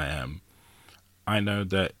says I am, I know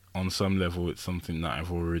that on some level it's something that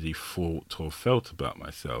I've already thought or felt about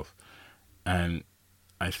myself. And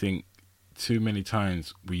I think too many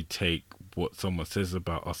times we take what someone says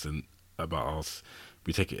about us,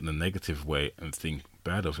 we take it in a negative way and think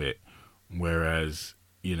bad of it. Whereas,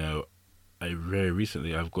 you know, I very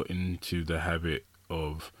recently I've got into the habit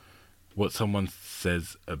of what someone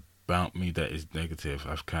says about me that is negative.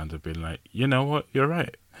 I've kind of been like, you know what, you're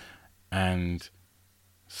right, and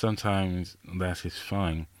sometimes that is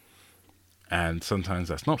fine, and sometimes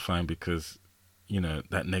that's not fine because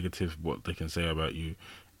that negative what they can say about you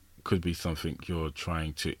could be something you're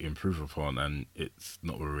trying to improve upon, and it's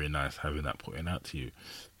not very nice having that pointed out to you.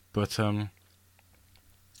 But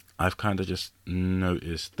I've kind of just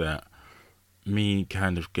noticed that me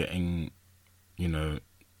kind of getting you know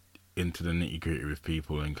into the nitty gritty with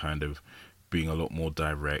people and kind of being a lot more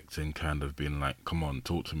direct and kind of being like, come on,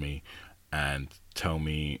 talk to me and tell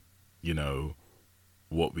me, you know,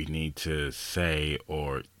 what we need to say,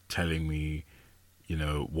 or telling me,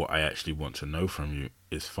 what I actually want to know from you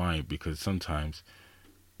is fine, because sometimes,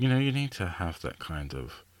 you need to have that kind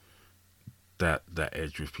of that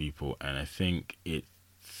edge with people. And I think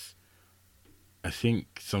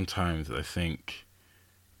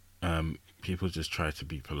people just try to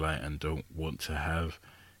be polite and don't want to have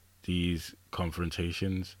these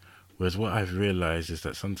confrontations. Whereas what I've realized is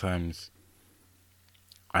that sometimes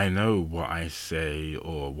I know what I say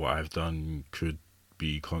or what I've done could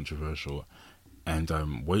be controversial, and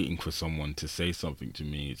I'm waiting for someone to say something to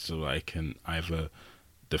me so I can either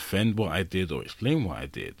defend what I did or explain what I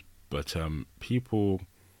did. But people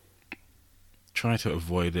try to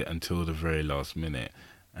avoid it until the very last minute.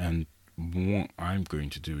 And what I'm going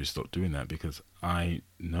to do is stop doing that, because I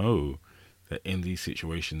know that in these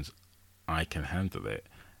situations I can handle it,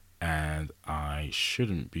 and I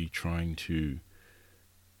shouldn't be trying to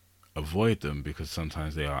avoid them, because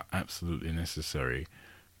sometimes they are absolutely necessary.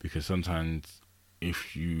 Because sometimes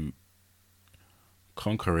if you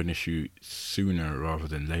conquer an issue sooner rather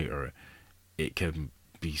than later, it can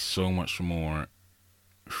be so much more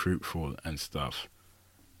fruitful and stuff.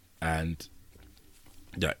 And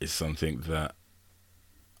that is something that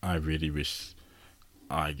I really wish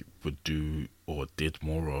I would do or did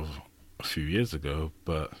more of a few years ago,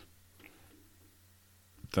 but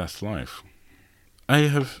that's life. I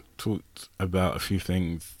have talked about a few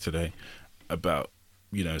things today about,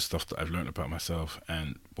 stuff that I've learned about myself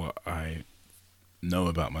and what I know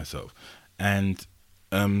about myself. And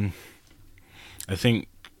um, I think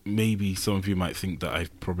maybe some of you might think that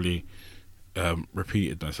I've probably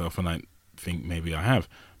repeated myself, and I think maybe I have.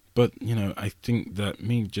 But, I think that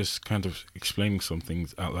me just kind of explaining some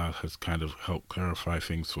things out loud has kind of helped clarify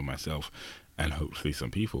things for myself and hopefully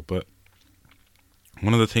some people. But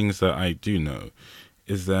one of the things that I do know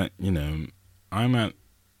is that, I'm at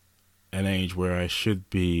an age where I should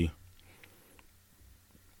be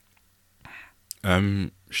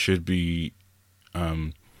um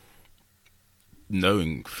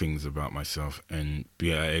knowing things about myself and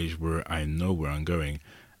be at an age where I know where I'm going.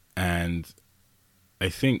 And I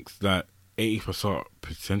think that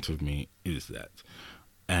 80% of me is that.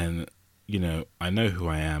 And, I know who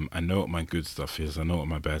I am. I know what my good stuff is. I know what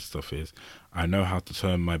my bad stuff is. I know how to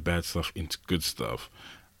turn my bad stuff into good stuff.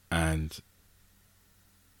 And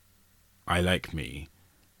I like me.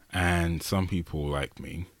 And some people like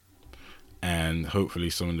me. And hopefully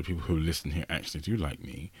some of the people who listen here actually do like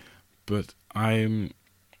me. But I'm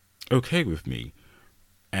okay with me.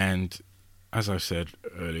 And as I said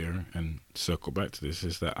earlier, and circle back to this,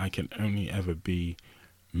 is that I can only ever be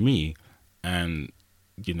me. And,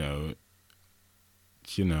 you know,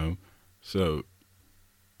 you know, so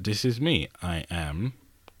this is me. I am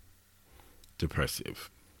depressive.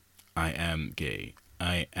 I am gay.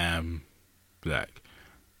 I am black.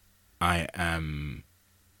 I am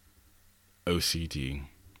OCD.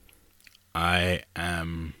 I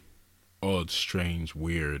am odd, strange,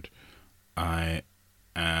 weird. I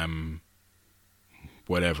am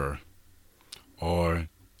whatever, or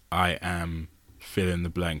I am fill in the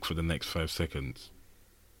blank for the next 5 seconds.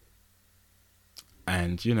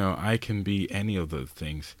 And, I can be any of those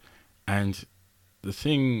things. And the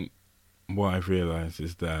thing, what I've realized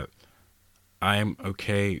is that I'm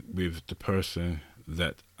okay with the person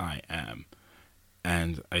that I am.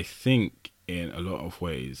 And I think in a lot of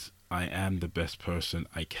ways, I am the best person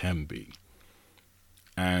I can be.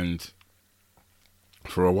 And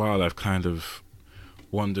for a while, I've kind of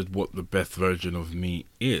wondered what the best version of me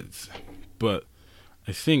is. But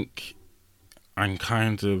I think I'm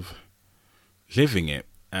kind of living it.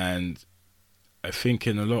 And I think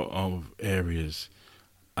in a lot of areas,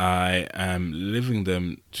 I am living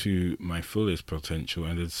them to my fullest potential,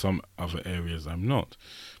 and in some other areas, I'm not.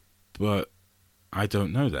 But I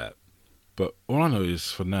don't know that. But all I know is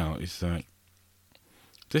for now is that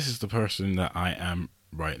this is the person that I am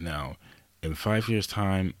right now. In 5 years'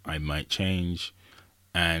 time, I might change,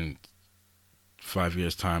 and 5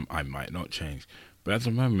 years' time, I might not change. But at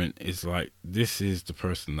the moment, it's like this is the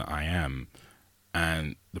person that I am,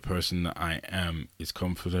 and the person that I am is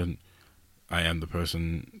confident. I am the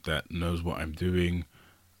person that knows what I'm doing.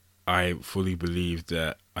 I fully believe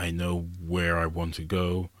that I know where I want to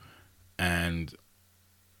go, and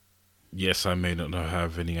yes, I may not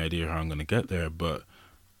have any idea how I'm going to get there, but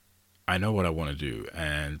I know what I want to do,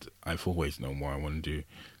 and I've always known what I want to do.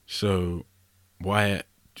 So, why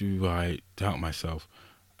do I doubt myself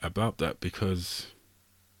about that? Because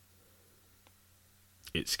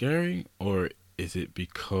it's scary, or is it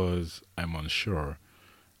because I'm unsure?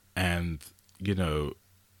 And, you know,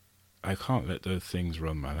 I can't let those things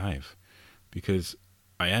run my life because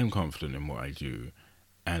I am confident in what I do,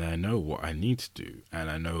 and I know what I need to do, and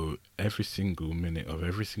I know every single minute of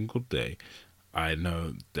every single day, I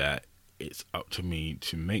know that it's up to me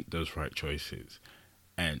to make those right choices.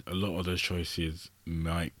 And a lot of those choices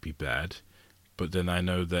might be bad, but then I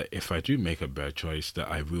know that if I do make a bad choice,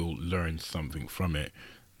 that I will learn something from it,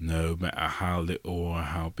 no matter how little or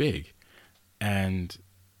how big. And,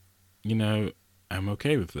 you know, I'm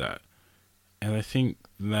okay with that. And I think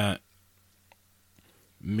that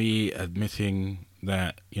me admitting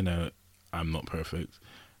that, I'm not perfect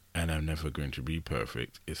and I'm never going to be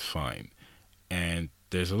perfect is fine. And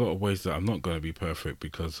there's a lot of ways that I'm not going to be perfect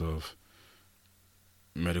because of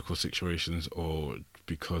medical situations or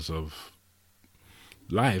because of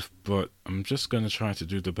life, but I'm just going to try to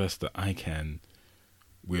do the best that I can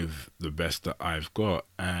with the best that I've got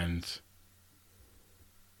and,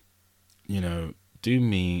 do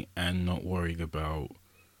me and not worrying about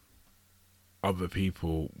other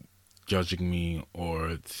people judging me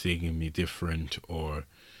or seeing me different or,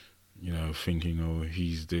 thinking, oh,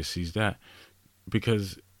 he's this, he's that.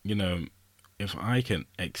 Because, if I can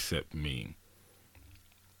accept me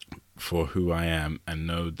for who I am and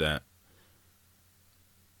know that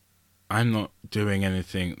I'm not doing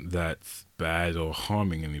anything that's bad or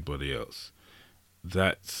harming anybody else,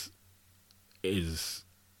 that is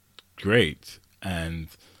great. And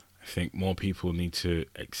I think more people need to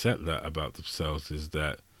accept that about themselves is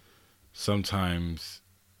that sometimes,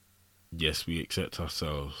 yes, we accept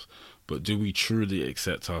ourselves, but do we truly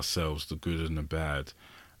accept ourselves, the good and the bad?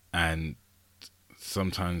 And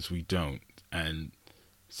sometimes we don't. And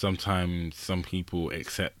sometimes some people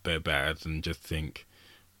accept their bad and just think,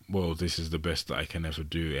 well, this is the best that I can ever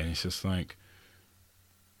do. And it's just like,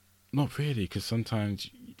 not really, because sometimes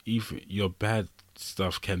even your bad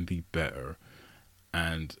stuff can be better.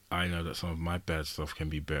 And I know that some of my bad stuff can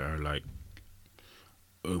be better, like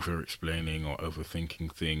over explaining or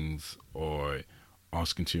overthinking things or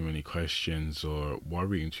asking too many questions or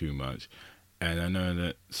worrying too much. And I know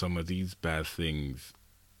that some of these bad things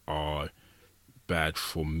are bad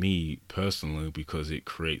for me personally because it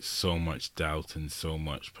creates so much doubt and so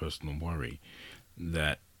much personal worry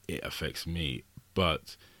that it affects me.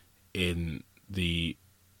 But in the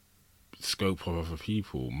scope of other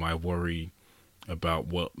people, my worry about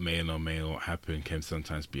what may or may not happen can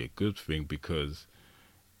sometimes be a good thing because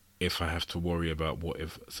if I have to worry about what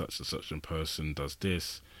if such and such a person does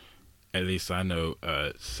this, at least I know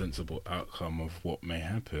a sensible outcome of what may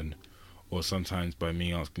happen. Or sometimes by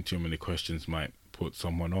me asking too many questions might put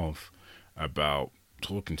someone off about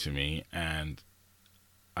talking to me, and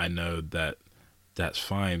I know that that's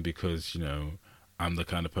fine because I'm the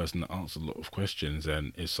kind of person that asks a lot of questions,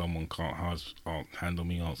 and if someone can't handle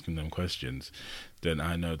me asking them questions, then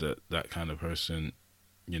I know that that kind of person,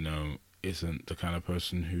 isn't the kind of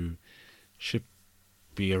person who should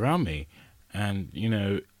be around me. And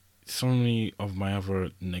so many of my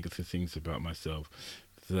other negative things about myself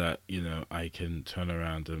that, I can turn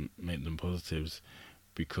around and make them positives,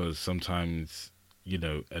 because sometimes,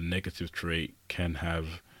 a negative trait can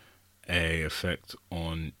have a effect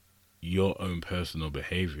on your own personal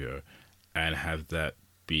behavior and have that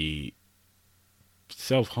be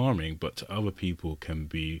self-harming, but to other people can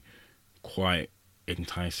be quite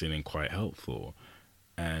enticing and quite helpful.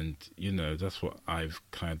 And that's what I've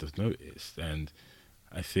kind of noticed. And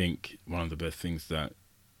I think one of the best things that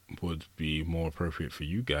would be more appropriate for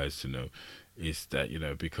you guys to know is that,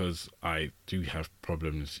 because I do have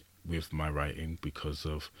problems with my writing because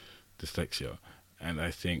of dyslexia. And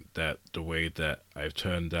I think that the way that I've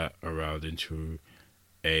turned that around into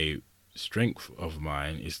a strength of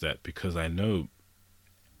mine is that, because I know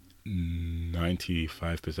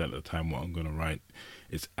 95% of the time what I'm going to write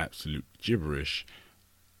is absolute gibberish,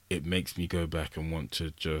 it makes me go back and want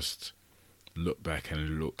to just look back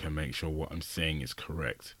and look and make sure what I'm saying is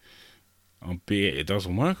correct. Albeit it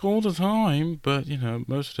doesn't work all the time, but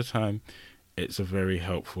most of the time it's a very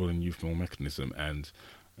helpful and useful mechanism. And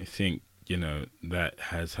I think, that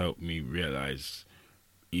has helped me realize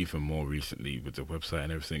even more recently with the website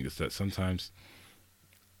and everything, is that sometimes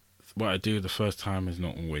what I do the first time is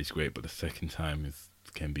not always great, but the second time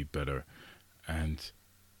can be better. And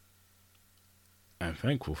I'm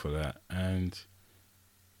thankful for that. And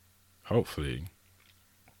hopefully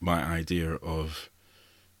my idea of,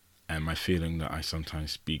 and my feeling that I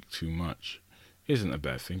sometimes speak too much isn't a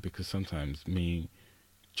bad thing, because sometimes me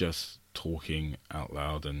just talking out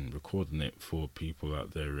loud and recording it for people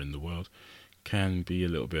out there in the world can be a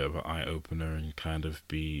little bit of an eye-opener and kind of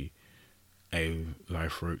be a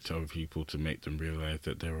life route to other people to make them realize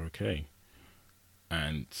that they're okay.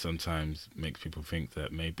 And sometimes makes people think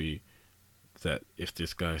that maybe that if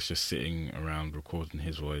this guy's just sitting around recording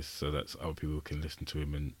his voice so that other people can listen to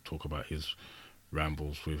him and talk about his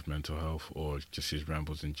rambles with mental health or just his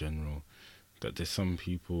rambles in general, that there's some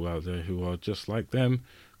people out there who are just like them,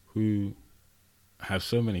 who have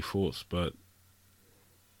so many thoughts but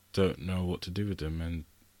don't know what to do with them. And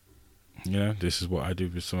this is what I do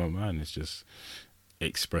with some of mine, is just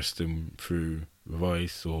express them through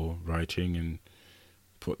voice or writing and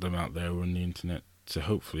put them out there on the internet to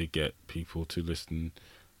hopefully get people to listen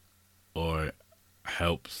or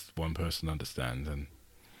helps one person understand. And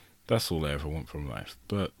that's all I ever want from life.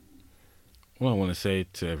 But what I want to say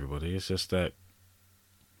to everybody is just that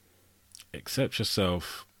accept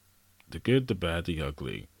yourself, the good, the bad, the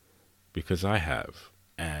ugly, because I have,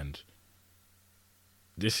 and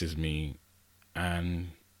this is me,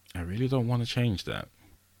 and I really don't want to change that.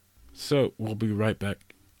 So we'll be right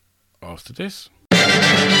back after this.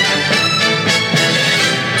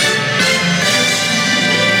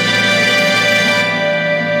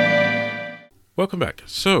 Welcome back.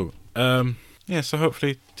 So, so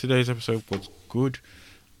hopefully today's episode was good.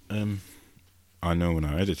 I know when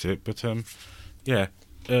I edit it, but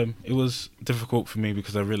it was difficult for me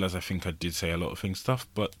because I realized I think I did say a lot of stuff,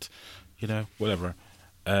 but whatever.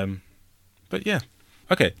 But yeah.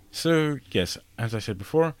 Okay, so yes, as I said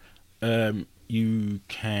before, you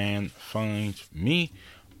can find me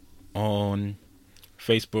on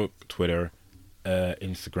Facebook, Twitter,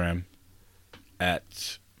 Instagram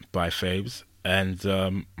at byfabes, and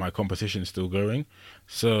my competition is still going.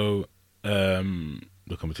 So the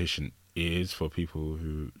competition is, for people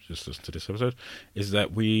who just listen to this episode, is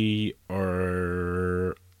that we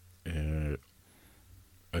are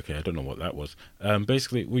okay, I don't know what that was.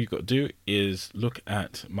 Basically, what you've got to do is look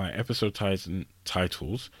at my episode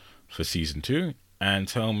titles for season 2 and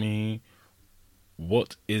tell me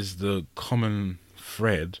what is the common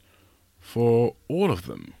thread for all of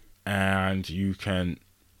them. And you can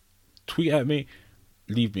tweet at me,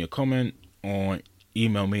 leave me a comment, or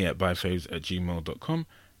email me at byfabes@gmail.com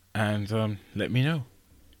and let me know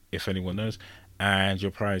if anyone knows. And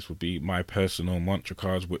your prize will be my personal mantra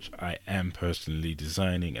cards, which I am personally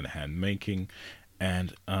designing and hand making,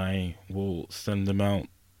 and I will send them out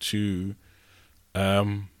to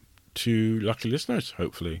lucky listeners,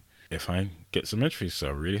 hopefully, if I get some entries. So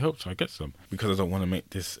I really hope I get some, because I don't want to make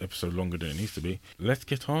this episode longer than it needs to be. Let's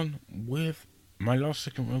get on with my last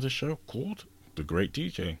segment of the show, called The Great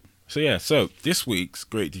DJ. So this week's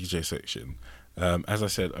Great DJ section, as I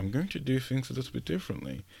said, I'm going to do things a little bit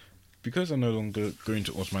differently, because I'm no longer going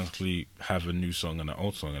to automatically have a new song and an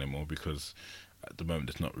old song anymore, because at the moment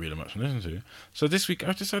there's not really much to listen to. So this week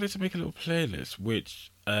I've decided to make a little playlist, which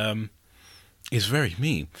is very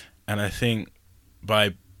me. And I think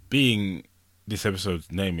by being this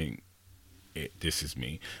episode's naming it This Is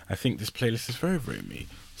Me, I think this playlist is very, very me.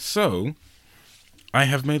 So I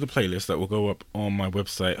have made a playlist that will go up on my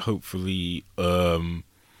website, hopefully, I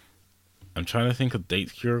don't I'm trying to think of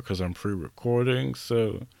dates here because I'm pre-recording.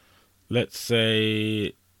 So let's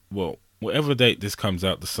say, well, whatever date this comes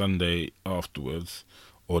out, the Sunday afterwards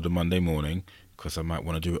or the Monday morning, because I might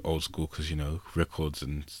want to do it old school because, records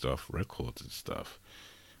and stuff.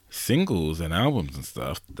 Singles and albums and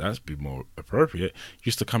stuff, that'd be more appropriate,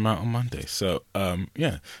 used to come out on Monday. So,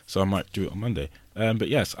 so I might do it on Monday. But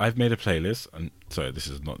yes, I've made a playlist. And sorry, this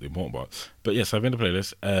is not the important part. But yes, I've made a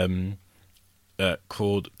playlist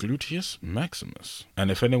called Gluteus Maximus. And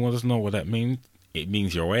if anyone doesn't know what that means, it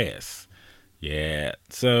means your ass. Yeah.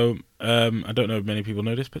 So, I don't know if many people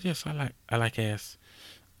know this, but yes, I like ass.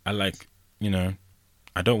 I like,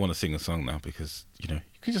 I don't want to sing a song now because, you can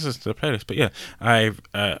just listen to the playlist. But yeah, I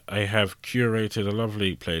have curated a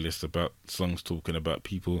lovely playlist about songs talking about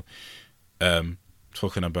people,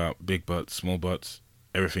 talking about big butts, small butts,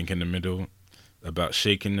 everything in the middle, about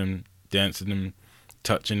shaking them, dancing them,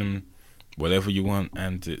 touching them, whatever you want.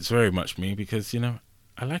 And it's very much me because,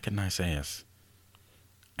 I like a nice ass.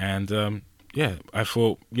 And, yeah, I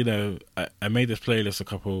thought, I made this playlist a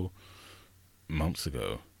couple months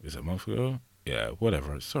ago. Is it a month ago? Yeah,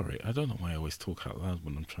 whatever. Sorry, I don't know why I always talk out loud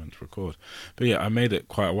when I'm trying to record. But yeah, I made it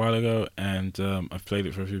quite a while ago, and I've played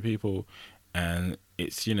it for a few people, and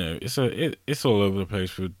it's it's all over the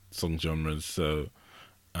place with song genres. So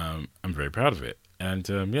I'm very proud of it, and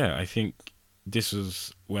yeah, I think this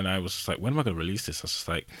was when I was just like, when am I going to release this? I was just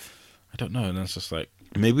like, I don't know, and I was just like,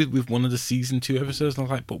 maybe with one of the season 2 episodes. And I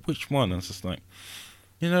was like, but which one? And I was just like,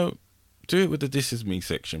 do it with the This Is Me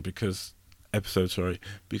section because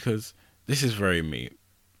this is very me,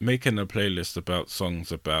 making a playlist about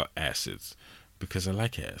songs about acids, because I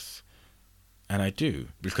like ass. And I do,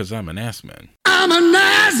 because I'm an ass man. I'm an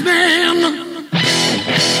ass man!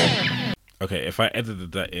 Okay, if I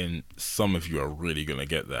edited that in, some of you are really going to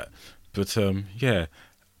get that. But, yeah.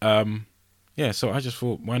 Yeah, so I just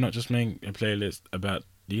thought, why not just make a playlist about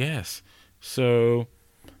the ass? So,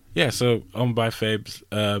 yeah, so on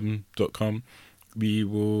byfabes.com, we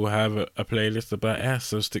will have a playlist about ass,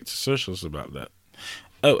 so stick to socials about that.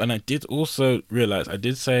 Oh, and I did also realize, I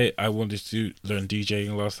did say I wanted to learn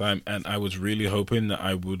DJing last time, and I was really hoping that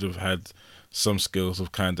I would have had some skills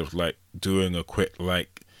of kind of like doing a quick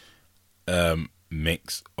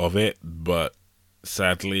mix of it, but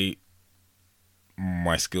sadly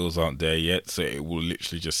my skills aren't there yet, so it will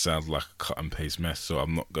literally just sound like a cut and paste mess, so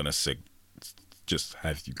I'm not gonna just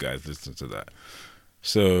have you guys listen to that.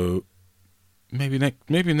 So maybe next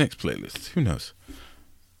playlist, who knows.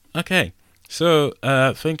 Okay, so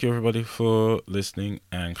thank you everybody for listening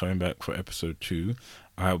and coming back for episode 2.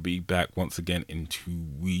 I'll be back once again in 2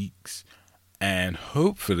 weeks, and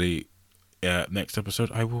hopefully next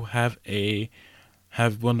episode I will have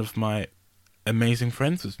one of my amazing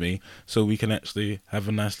friends with me, so we can actually have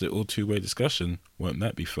a nice little 2-way discussion. Won't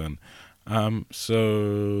that be fun?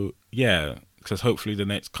 So yeah, because hopefully the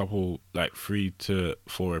next couple 3 to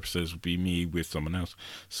 4 episodes will be me with someone else,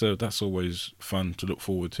 so that's always fun to look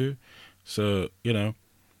forward to. So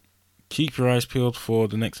keep your eyes peeled for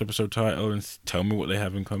the next episode title and tell me what they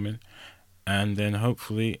have in common, and then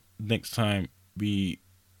hopefully next time we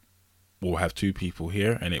will have 2 people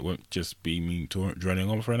here, and it won't just be me running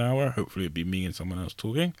on for an hour. Hopefully it'll be me and someone else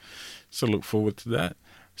talking, so look forward to that.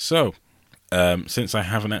 So since I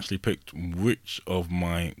haven't actually picked which of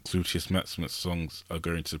my Gluteus Maximus songs are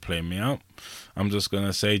going to play me out, I'm just going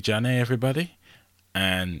to say Jane everybody,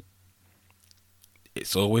 and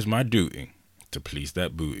it's always my duty to please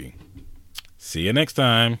that booty. See you next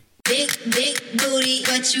time. Big booty,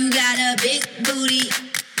 but you got a big booty.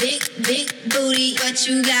 Big booty, but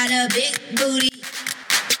you got a big booty.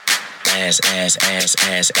 Ass. Your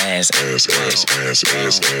ass.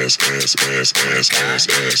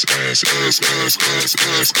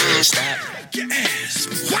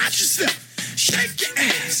 Watch yourself. Shake your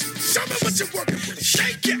ass. Show me what you're working with.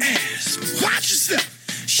 Shake your ass. Watch yourself.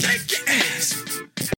 Shake your ass.